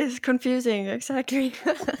 that is confusing. Exactly.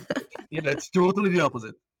 Yeah, it's totally the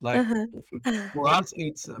opposite. Like Uh-huh. for us,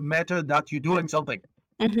 it's a matter that you're doing something.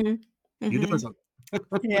 Mhm. You're doing Mhm. something.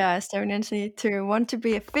 Yeah, Estonians need to want to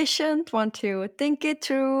be efficient, want to think it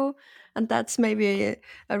through, and that's maybe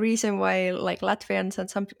a reason why, like Latvians and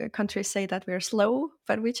some countries say that we're slow,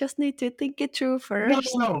 but we just need to think it through No,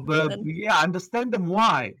 first. no, no. But Then, yeah, I understand them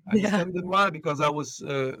why. I yeah. understand them why because I was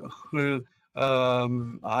I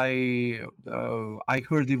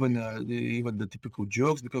heard even the typical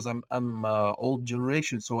jokes because I'm old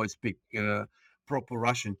generation, so I speak proper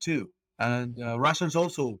Russian too, and Russians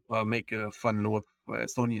also make fun of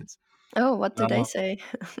Estonians. Oh, what do they Uh, say?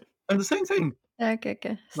 and the same thing, Okay,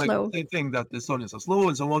 okay, like the slow. same thing that the Estonians are slow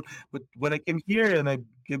and so on. But when I came here and I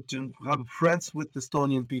came to have friends with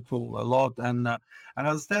Estonian people a lot, and I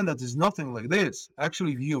understand that there's nothing like this.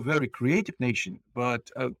 Actually, you're a very creative nation, but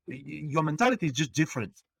your mentality is just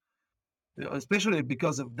different, especially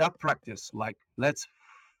because of that practice. Like, let's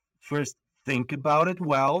first think about it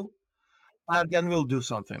well, and then we'll do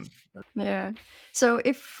something. Yeah. So,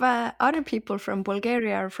 if other people from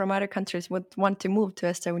Bulgaria or from other countries would want to move to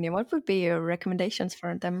Estonia, what would be your recommendations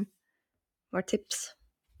for them or tips?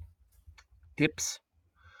 Tips?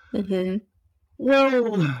 Mm-hmm.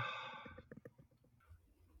 Well,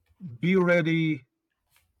 be ready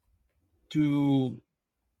to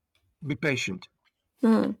be patient.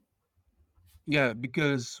 Mm. Yeah,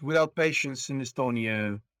 because without patience in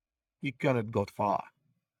Estonia, you cannot go far.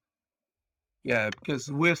 Yeah,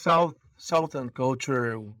 because we're southern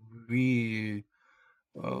culture, we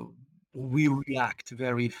uh, we react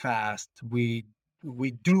very fast. We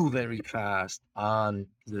do very fast, and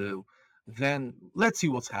then let's see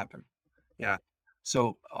what's happened. Yeah,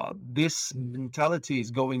 so this mentality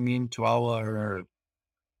is going into our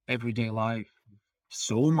everyday life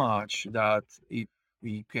so much that if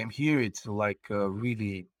we came here, it's like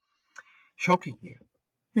really shocking.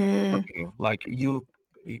 Mm. Okay, like you're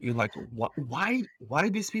like, why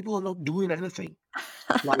these people are not doing anything?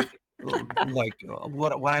 Like,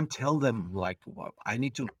 what I'm tell them, like, I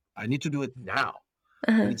need to do it now. And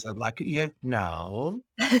Uh-huh. it's like, yeah, now,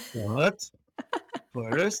 but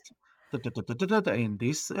first, and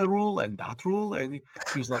this rule and that rule, and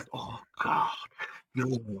he's like, oh God,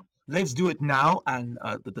 no, let's do it now, and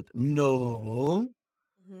no,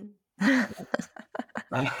 Mhm.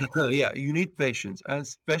 yeah, you need patience, and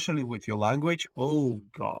especially with your language. Oh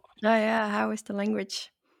God. Oh yeah, how is the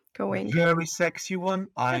language going? Very sexy one.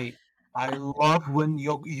 I love when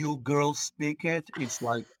you girls speak it. It's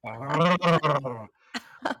like,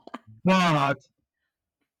 but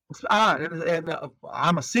and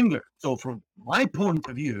I'm a singer, so from my point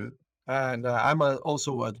of view, and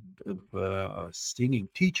also a singing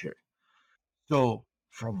teacher. So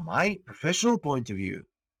from my professional point of view,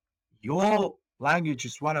 your language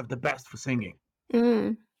is one of the best for singing.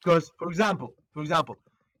 Mm. Because, for example,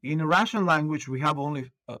 in Russian language we have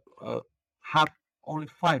only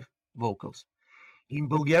five vocals. In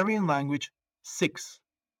Bulgarian language, six.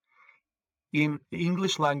 In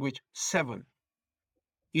English language, seven.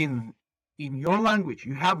 In your language,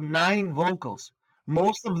 you have nine vocals.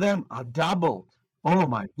 Most of them are doubled. Oh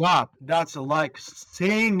my God, that's like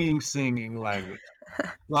singing language.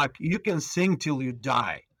 Like you can sing till you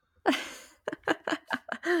die.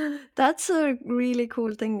 That's a really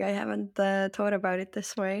cool thing. I haven't thought about it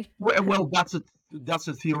this way. Well, that's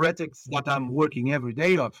a theoretics that I'm working every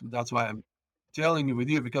day of. That's why I'm telling you with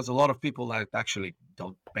you because a lot of people like actually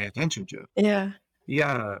don't pay attention to. Yeah.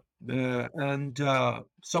 Yeah, and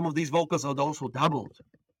some of these vocals are also doubled,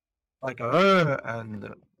 like and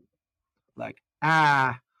like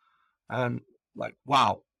ah and like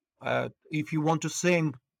wow. If you want to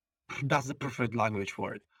sing, that's the perfect language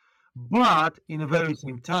for it. But in the very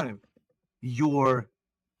same time, your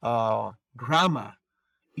grammar,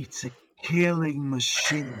 it's a killing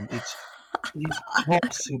machine. It's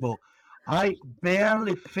impossible. I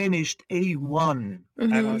barely finished A1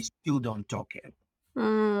 and I Mm-hmm. still don't talk it.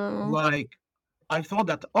 Mm. Like I thought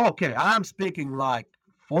that okay, I'm speaking like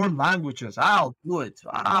four languages. I'll do it.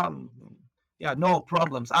 Yeah, no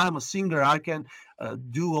problems. I'm a singer. I can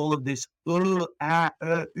do all of this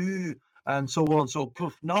and so on. So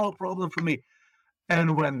poof, no problem for me.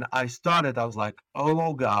 And when I started, I was like,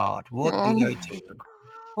 oh God, what did I Mm. do?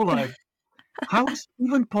 Like, how is it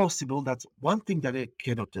even possible? That's one thing that I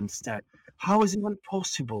cannot understand. How is it even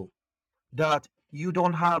possible that you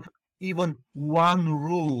don't have even one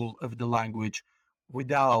rule of the language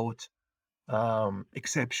without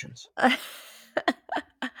exceptions?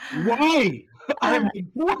 Why? I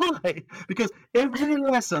mean, why? Because every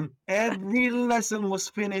lesson was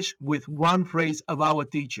finished with one phrase of our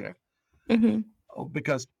teacher. Mhm,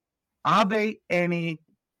 Because are there any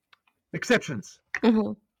exceptions?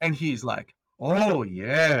 mhm. And he's like, oh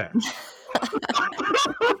yeah.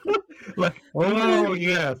 Like, oh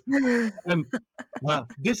yes. And well,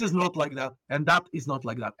 this is not like that, and that is not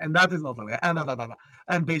like that, and that is not like that, and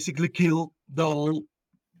and basically kill The whole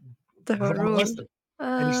the whole rule. lesson.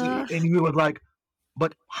 And you see, Uh, and we were like,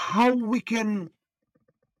 but how we can,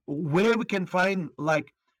 where we can find,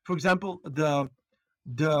 like, for example, the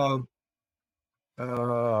the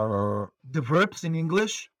verbs in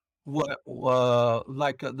English,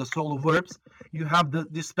 like the solo verbs, you have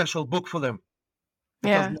this special book for them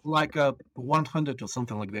because yeah. they're like 100 or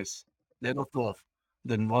something like this. They're not 12,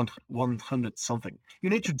 then 100 something. You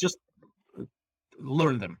need to just uh,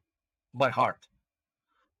 learn them by heart.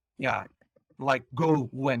 Yeah, like go,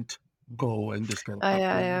 went, go, and this kind of stuff.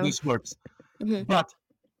 Yeah, yeah. These verbs. Mhm. But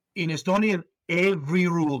in Estonian, every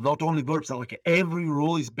rule, not only verbs, like every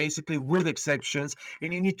rule is basically with exceptions,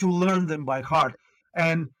 and you need to learn them by heart.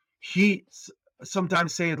 And he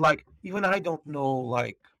sometimes say it like, even I don't know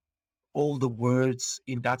like all the words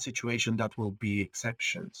in that situation that will be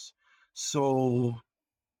exceptions. So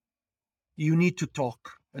you need to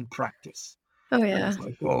talk and practice. Oh, And yeah. it's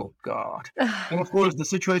like, oh God. And of course, the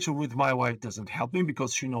situation with my wife doesn't help me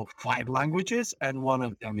because she knows five languages, and one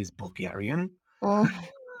of them is Bulgarian. Oh.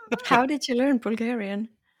 How did you learn Bulgarian?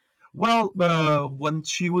 Well, when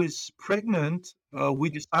she was pregnant, we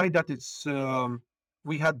decided that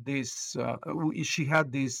we had this, she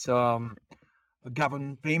had this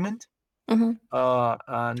government payment, Mhm.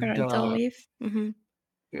 and Parental leave. Mhm.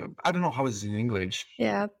 I don't know how it's in English.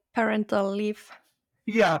 Yeah, parental leave.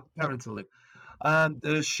 Yeah, parental leave.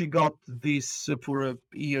 And she got this for a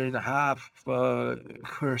year and a half,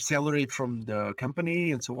 her salary from the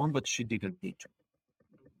company and so on, but she didn't need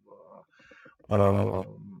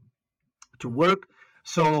um, to work.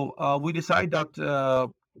 So we decided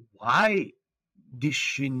that why did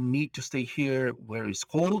she need to stay here where it's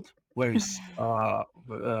cold, where it's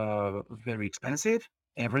very expensive,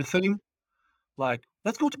 everything? Like,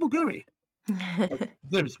 let's go to Bulgaria. Like,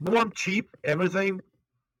 there's warm, cheap, everything.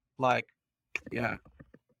 Like, yeah.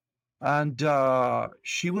 And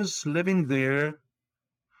she was living there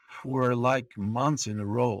for like months in a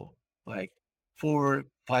row, like 4,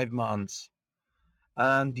 5 months.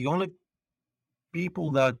 And the only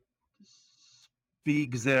people that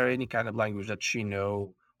speaks there any kind of language that she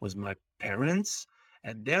know was my parents,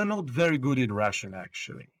 and they're not very good in Russian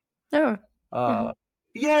actually. Oh. Uh, Mhm.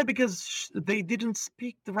 yeah, because they didn't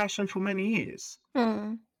speak the Russian for many years,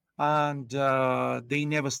 Mm. and they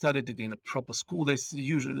never studied it in a proper school. They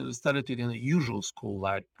usually studied it in a usual school,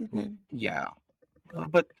 like Mhm. yeah,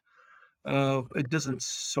 but it doesn't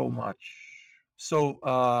so much. So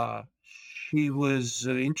she was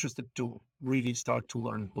interested to really start to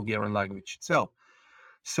learn Bulgarian language itself.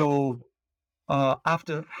 So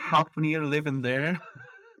after half a year living there,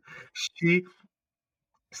 she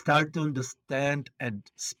started to understand and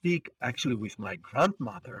speak actually with my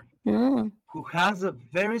grandmother, Mm. who has a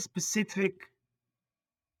very specific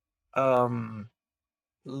um,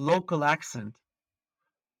 local accent.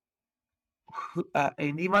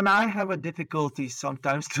 And even I have a difficulty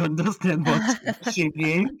sometimes to understand what she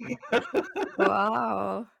means.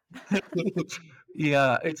 Wow.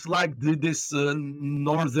 Yeah, it's like this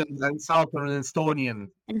northern and southern Estonian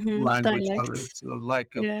language. Dialects. It's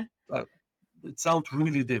like Yeah. uh, it sounds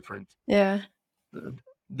really different. Yeah. Uh,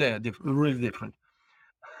 they're really different.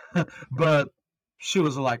 But she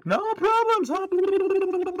was like, "No problems."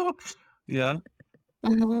 Yeah.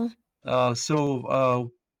 Hmm.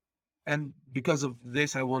 And because of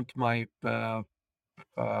this, I want my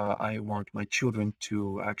children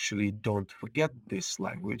to actually don't forget this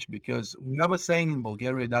language, because we have a saying in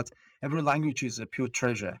Bulgaria that every language is a pure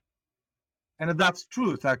treasure. And that's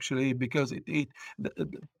truth, actually, because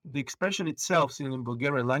the expression itself in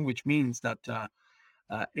Bulgarian language means that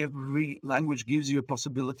every language gives you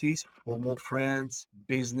possibilities for more friends,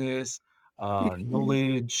 business,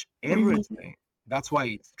 knowledge, Hmm. everything. That's why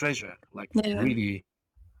it's treasure, like Yeah. really.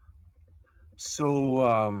 So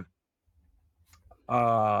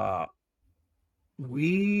uh,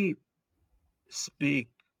 we speak,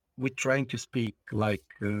 we're trying to speak like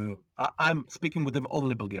I'm speaking with them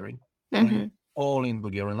only Bulgarian, okay? Hmm. All in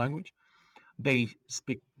Bulgarian language. They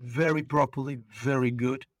speak very properly, very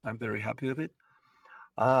good. I'm very happy with it.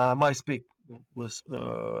 My speak was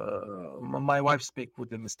my wife speak with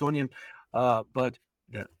them Estonian, but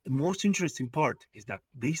the most interesting part is that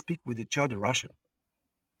they speak with each other Russian.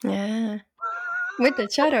 Yeah. With the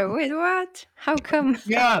shadow. Wait, what? How come?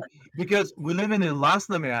 Yeah, because we live in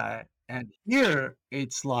Lasnamäe, and here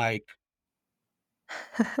it's like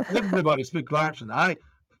everybody speaks Russian.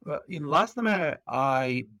 In Lasnamäe,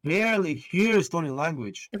 I barely hear Estonian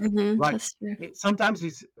language. Like That's true. sometimes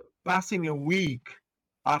it's passing a week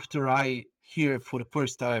after I hear for the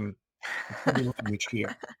first time Estonian language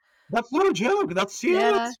here. That's not a joke. That's Yeah.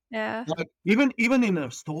 serious. Yeah. Like even in the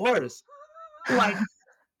stores, like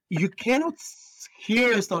you cannot hear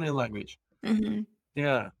Estonian language. Hmm.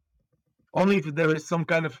 Yeah, only if there is some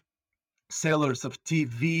kind of sellers of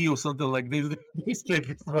TV or something like this. They speak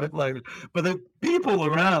Estonian language, but the people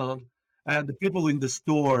around and the people in the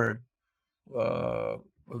store, uh,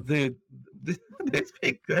 they they, they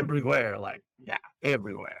speak everywhere. Like yeah,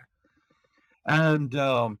 everywhere. And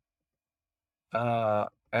uh,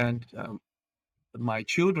 and my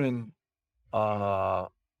children uh,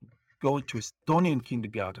 go to Estonian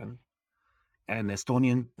kindergarten. And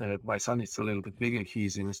Estonian, my son is a little bit bigger.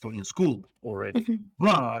 He's in Estonian school already, Hmm.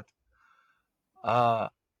 but uh,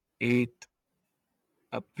 it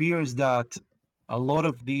appears that a lot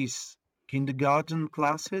of these kindergarten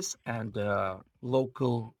classes and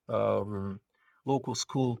local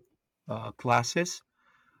school classes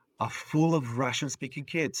are full of Russian-speaking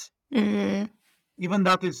kids. Hmm. Even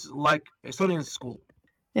that is like Estonian school.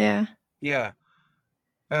 Yeah. Yeah,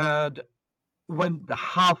 and when the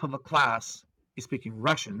half of a class is speaking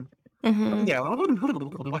Russian, Hmm. yeah,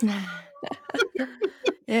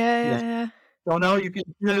 Yeah. yeah. Yeah. So now you can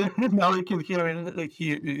now you can hear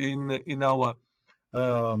here in our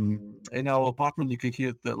apartment you can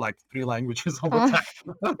hear like three languages all the Yeah.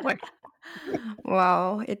 time. Like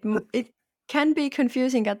Wow. It can be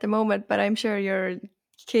confusing at the moment, but I'm sure your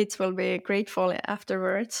kids will be grateful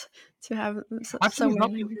afterwards to have so actually, it's many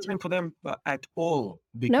not languages. confusing for them at all,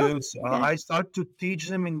 No? because Okay. I start to teach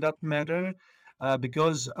them in that matter,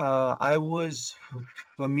 because I was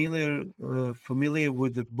familiar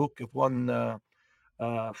with the book of one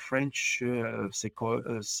French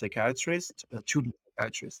psychiatrist, children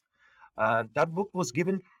psychiatrist. That book was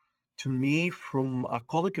given to me from a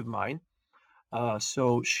colleague of mine. So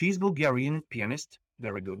she's Bulgarian pianist,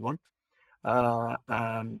 very good one.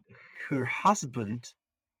 And her husband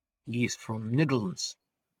is from Netherlands,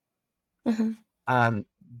 Hmm. and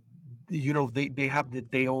they have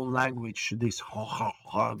their own language, this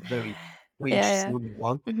very French Yeah. sounding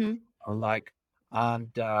one, Yeah. Hmm. like,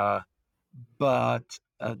 and but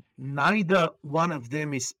neither one of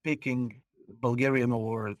them is speaking Bulgarian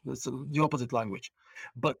or the opposite language,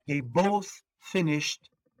 but they both finished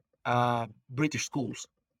British schools.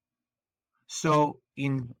 So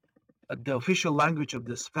in the official language of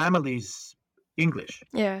this family is English.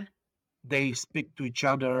 Yeah. They speak to each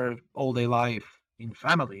other all their life in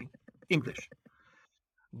family English.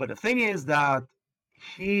 But the thing is that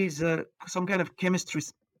he's some kind of chemistry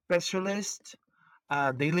specialist.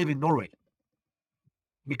 They live in Norway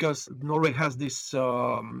because Norway has this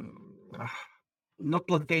not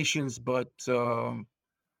plantations, but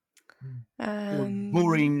Um,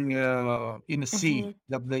 boring in the sea, mhm.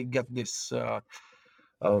 that they get this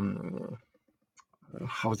um,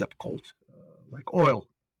 how is that called? Like oil,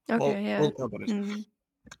 Okay, yeah. oil companies. Mhm.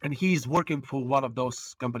 And he's working for one of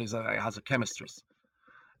those companies as a chemist.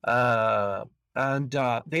 Uh, and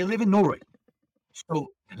they live in Norway. So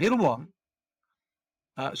the little one,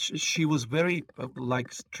 she was very like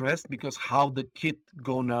stressed because how the kid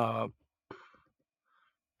gonna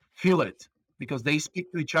feel it, because they speak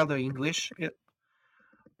to each other English,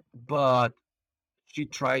 but she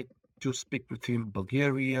tried to speak with him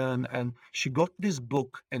Bulgarian, and she got this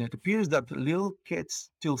book, and it appears that little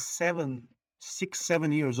kids till 6,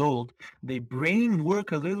 7 years old, their brain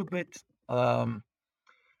work a little bit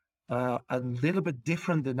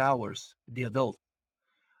different than ours, the adult.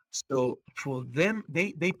 So for them,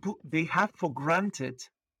 they have for granted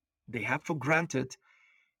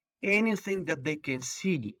anything that they can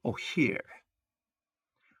see or hear.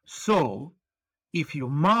 So if your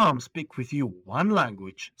mom speak with you one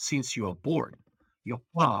language since you are born, your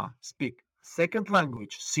pa speak second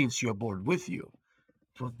language since you're born with you,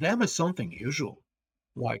 for them it's something usual.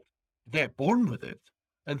 Like they're born with it.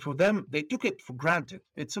 And for them, they took it for granted.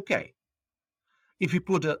 It's okay. If you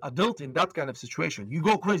put an adult in that kind of situation, you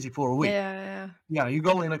go crazy for a week. Yeah, Yeah, you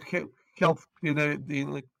go in a health in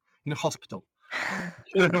a hospital.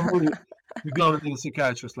 You go to the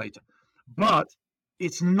psychiatrist later. But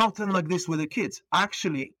it's nothing like this with the kids.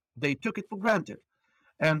 Actually, they took it for granted.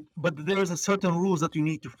 And but there is a certain rules that you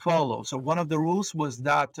need to follow. So one of the rules was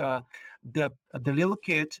that the little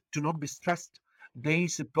kid to not be stressed. They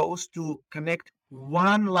supposed to connect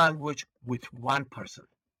one language with one person.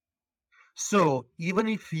 So even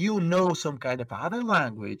if you know some kind of other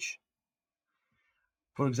language,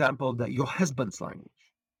 for example, your husband's language,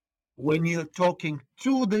 when you're talking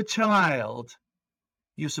to the child,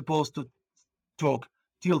 you're supposed to talk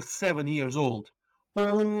till 7 years old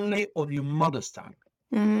only on your mother's tongue.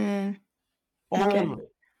 mm, okay. Only.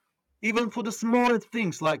 Even for the smallest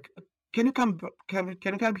things like, can you can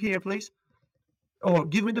you come here, please? Or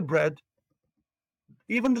give me the bread.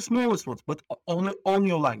 Even the smallest ones, but only on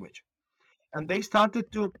your language. And they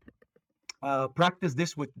started to practice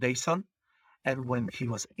this with their son. And when he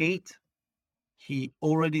was 8, he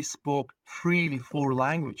already spoke freely 4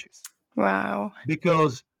 languages. Wow.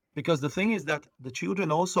 Because the thing is that the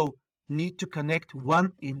children also need to connect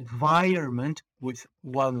one environment with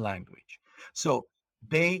one language. So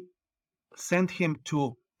they sent him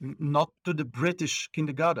to not to the British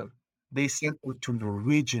kindergarten. They sent him to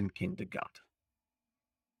Norwegian kindergarten.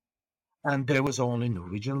 And there was only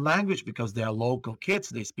Norwegian language because they are local kids.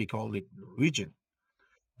 They speak only Norwegian.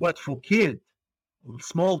 But for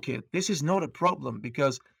small kid, this is not a problem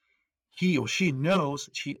because he or she knows,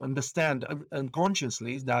 she understand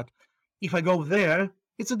unconsciously that if I go there,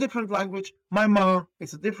 it's a different language. My mom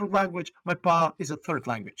is a different language. My pa is a third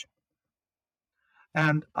language.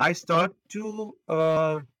 And I start to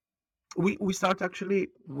we start actually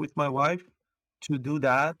with my wife to do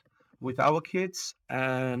that with our kids,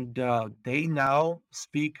 and they now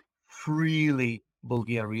speak freely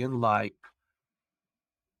Bulgarian, like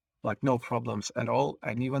no problems at all.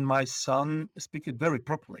 And even my son speak it very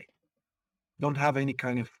properly, don't have any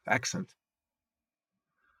kind of accent.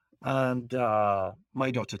 And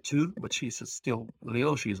my daughter too, but she's still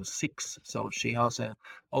little. She's a 6, so she also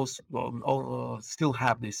still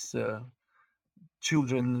have this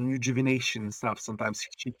children rejuvenation stuff. Sometimes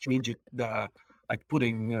she changes like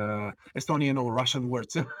putting Estonian or Russian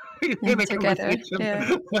words in a Together. conversation.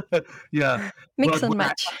 Yeah. Yeah, Mix but and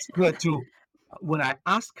match. when I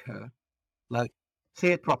ask her, like,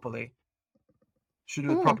 say it properly, she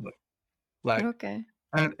do it Mm, properly. Like, okay.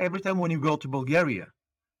 and every time when you go to Bulgaria,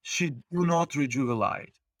 she do not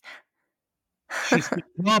rejuvenate. She speaks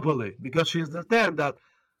properly because she understands that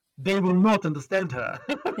they will not understand her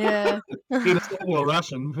Yeah. in Estonian or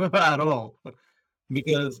Russian at all.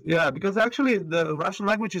 Because actually the Russian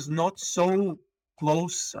language is not so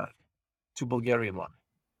close to Bulgarian one.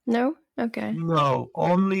 No? Okay. No,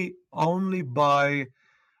 um,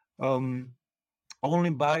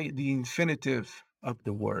 only by the infinitive of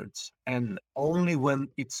the words, and only when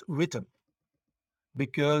it's written.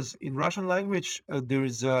 Because in Russian language there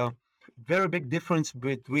is a very big difference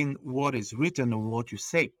between what is written and what you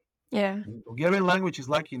say. Yeah. In Bulgarian language is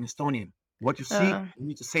like in Estonian. What you see, Uh, you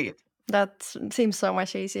need to say it. that seems so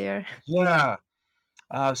much easier. Yeah.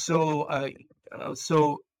 So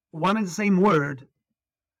one and the same word,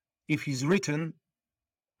 if it's written,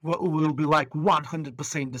 will be like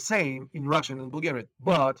 100% the same in Russian and Bulgarian,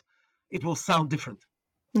 but it will sound different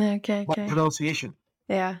Okay, by okay. pronunciation.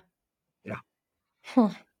 Yeah. Yeah. Hmm.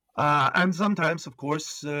 And sometimes, of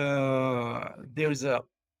course, there's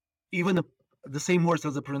even the same words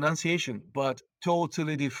as the pronunciation, but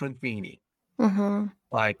totally different meaning. Mm-hmm.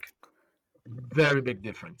 Like very big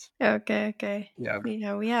difference. Okay, okay. Yeah,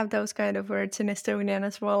 Yeah, we have those kind of words in Estonian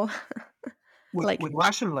as well. Like, with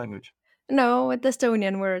Russian language. no, with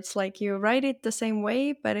Estonian words, like you write it the same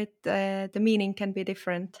way, but the meaning can be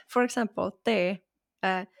different. For example, tee,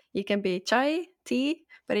 it can be chai, tea,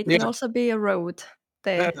 but it can Yeah, also be a road,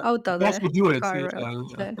 yeah. tee, auto You also tee, do it. car road.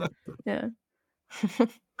 Yeah, Yeah.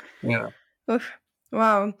 yeah. Oof.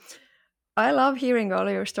 Wow. I love hearing all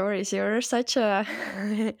your stories. You're such a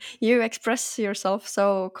you express yourself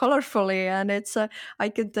so colorfully, and it's I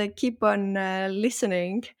could keep on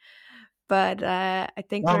listening, but I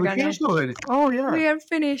think Now we're we gonna finished already. Oh yeah. we are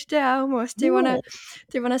finished. Yeah, almost. Oh, Do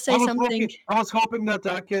you wanna say something? I was hoping that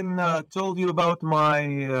I can tell you about my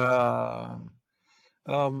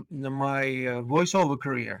voiceover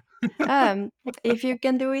career. Um, if you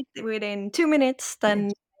can do it within 2 minutes,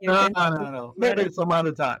 then you No, can no, speak no, no. about Maybe it. some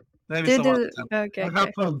other time. Maybe Do some other do time. okay, I have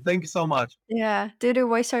okay. fun. Thank you so much. Yeah. Do you do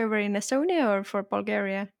voiceover in Estonia or for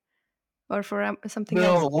Bulgaria or for something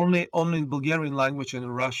else? No, only Bulgarian language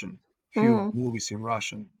and Russian. Few Mm. movies in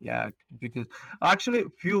Russian. Yeah, because actually,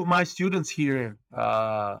 few of my students here,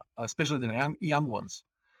 especially the young ones,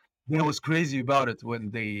 they was crazy about it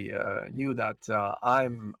when they knew that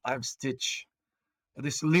I'm Stitch,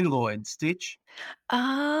 this Lilo and Stitch.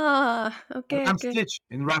 Ah, okay, I'm okay. Stitch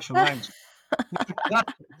in Russian language.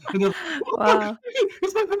 You know, oh my God, Wow.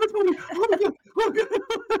 it's my favorite movie. Oh my God.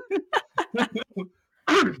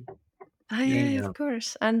 Oh, yeah, Yeah. of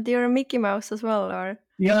course. And you're a Mickey Mouse as well, or?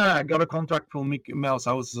 Yeah, I got a contract from Mickey Mouse.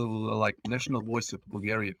 I was like national voice of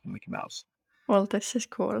Bulgaria for Mickey Mouse. Well, this is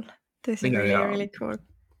cool. This is Yeah, really, yeah. really cool.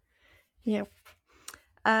 Yep.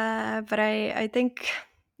 But I think,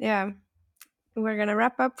 yeah, we're gonna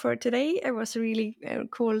wrap up for today. It was really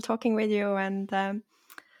cool talking with you, and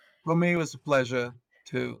For me, it was a pleasure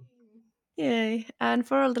to. yay. And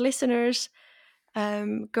for all the listeners,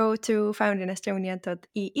 go to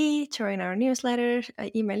foundinestonia.ee, join our newsletter,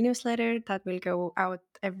 email newsletter that will go out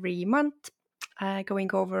every month, going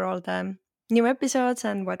over all the new episodes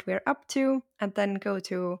and what we're up to. And then go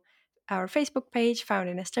to our Facebook page, Found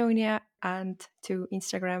in Estonia, and to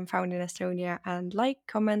Instagram, Found in Estonia, and like,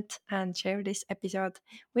 comment, and share this episode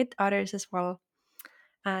with others as well.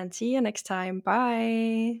 And see you next time.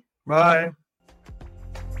 Bye. Bye.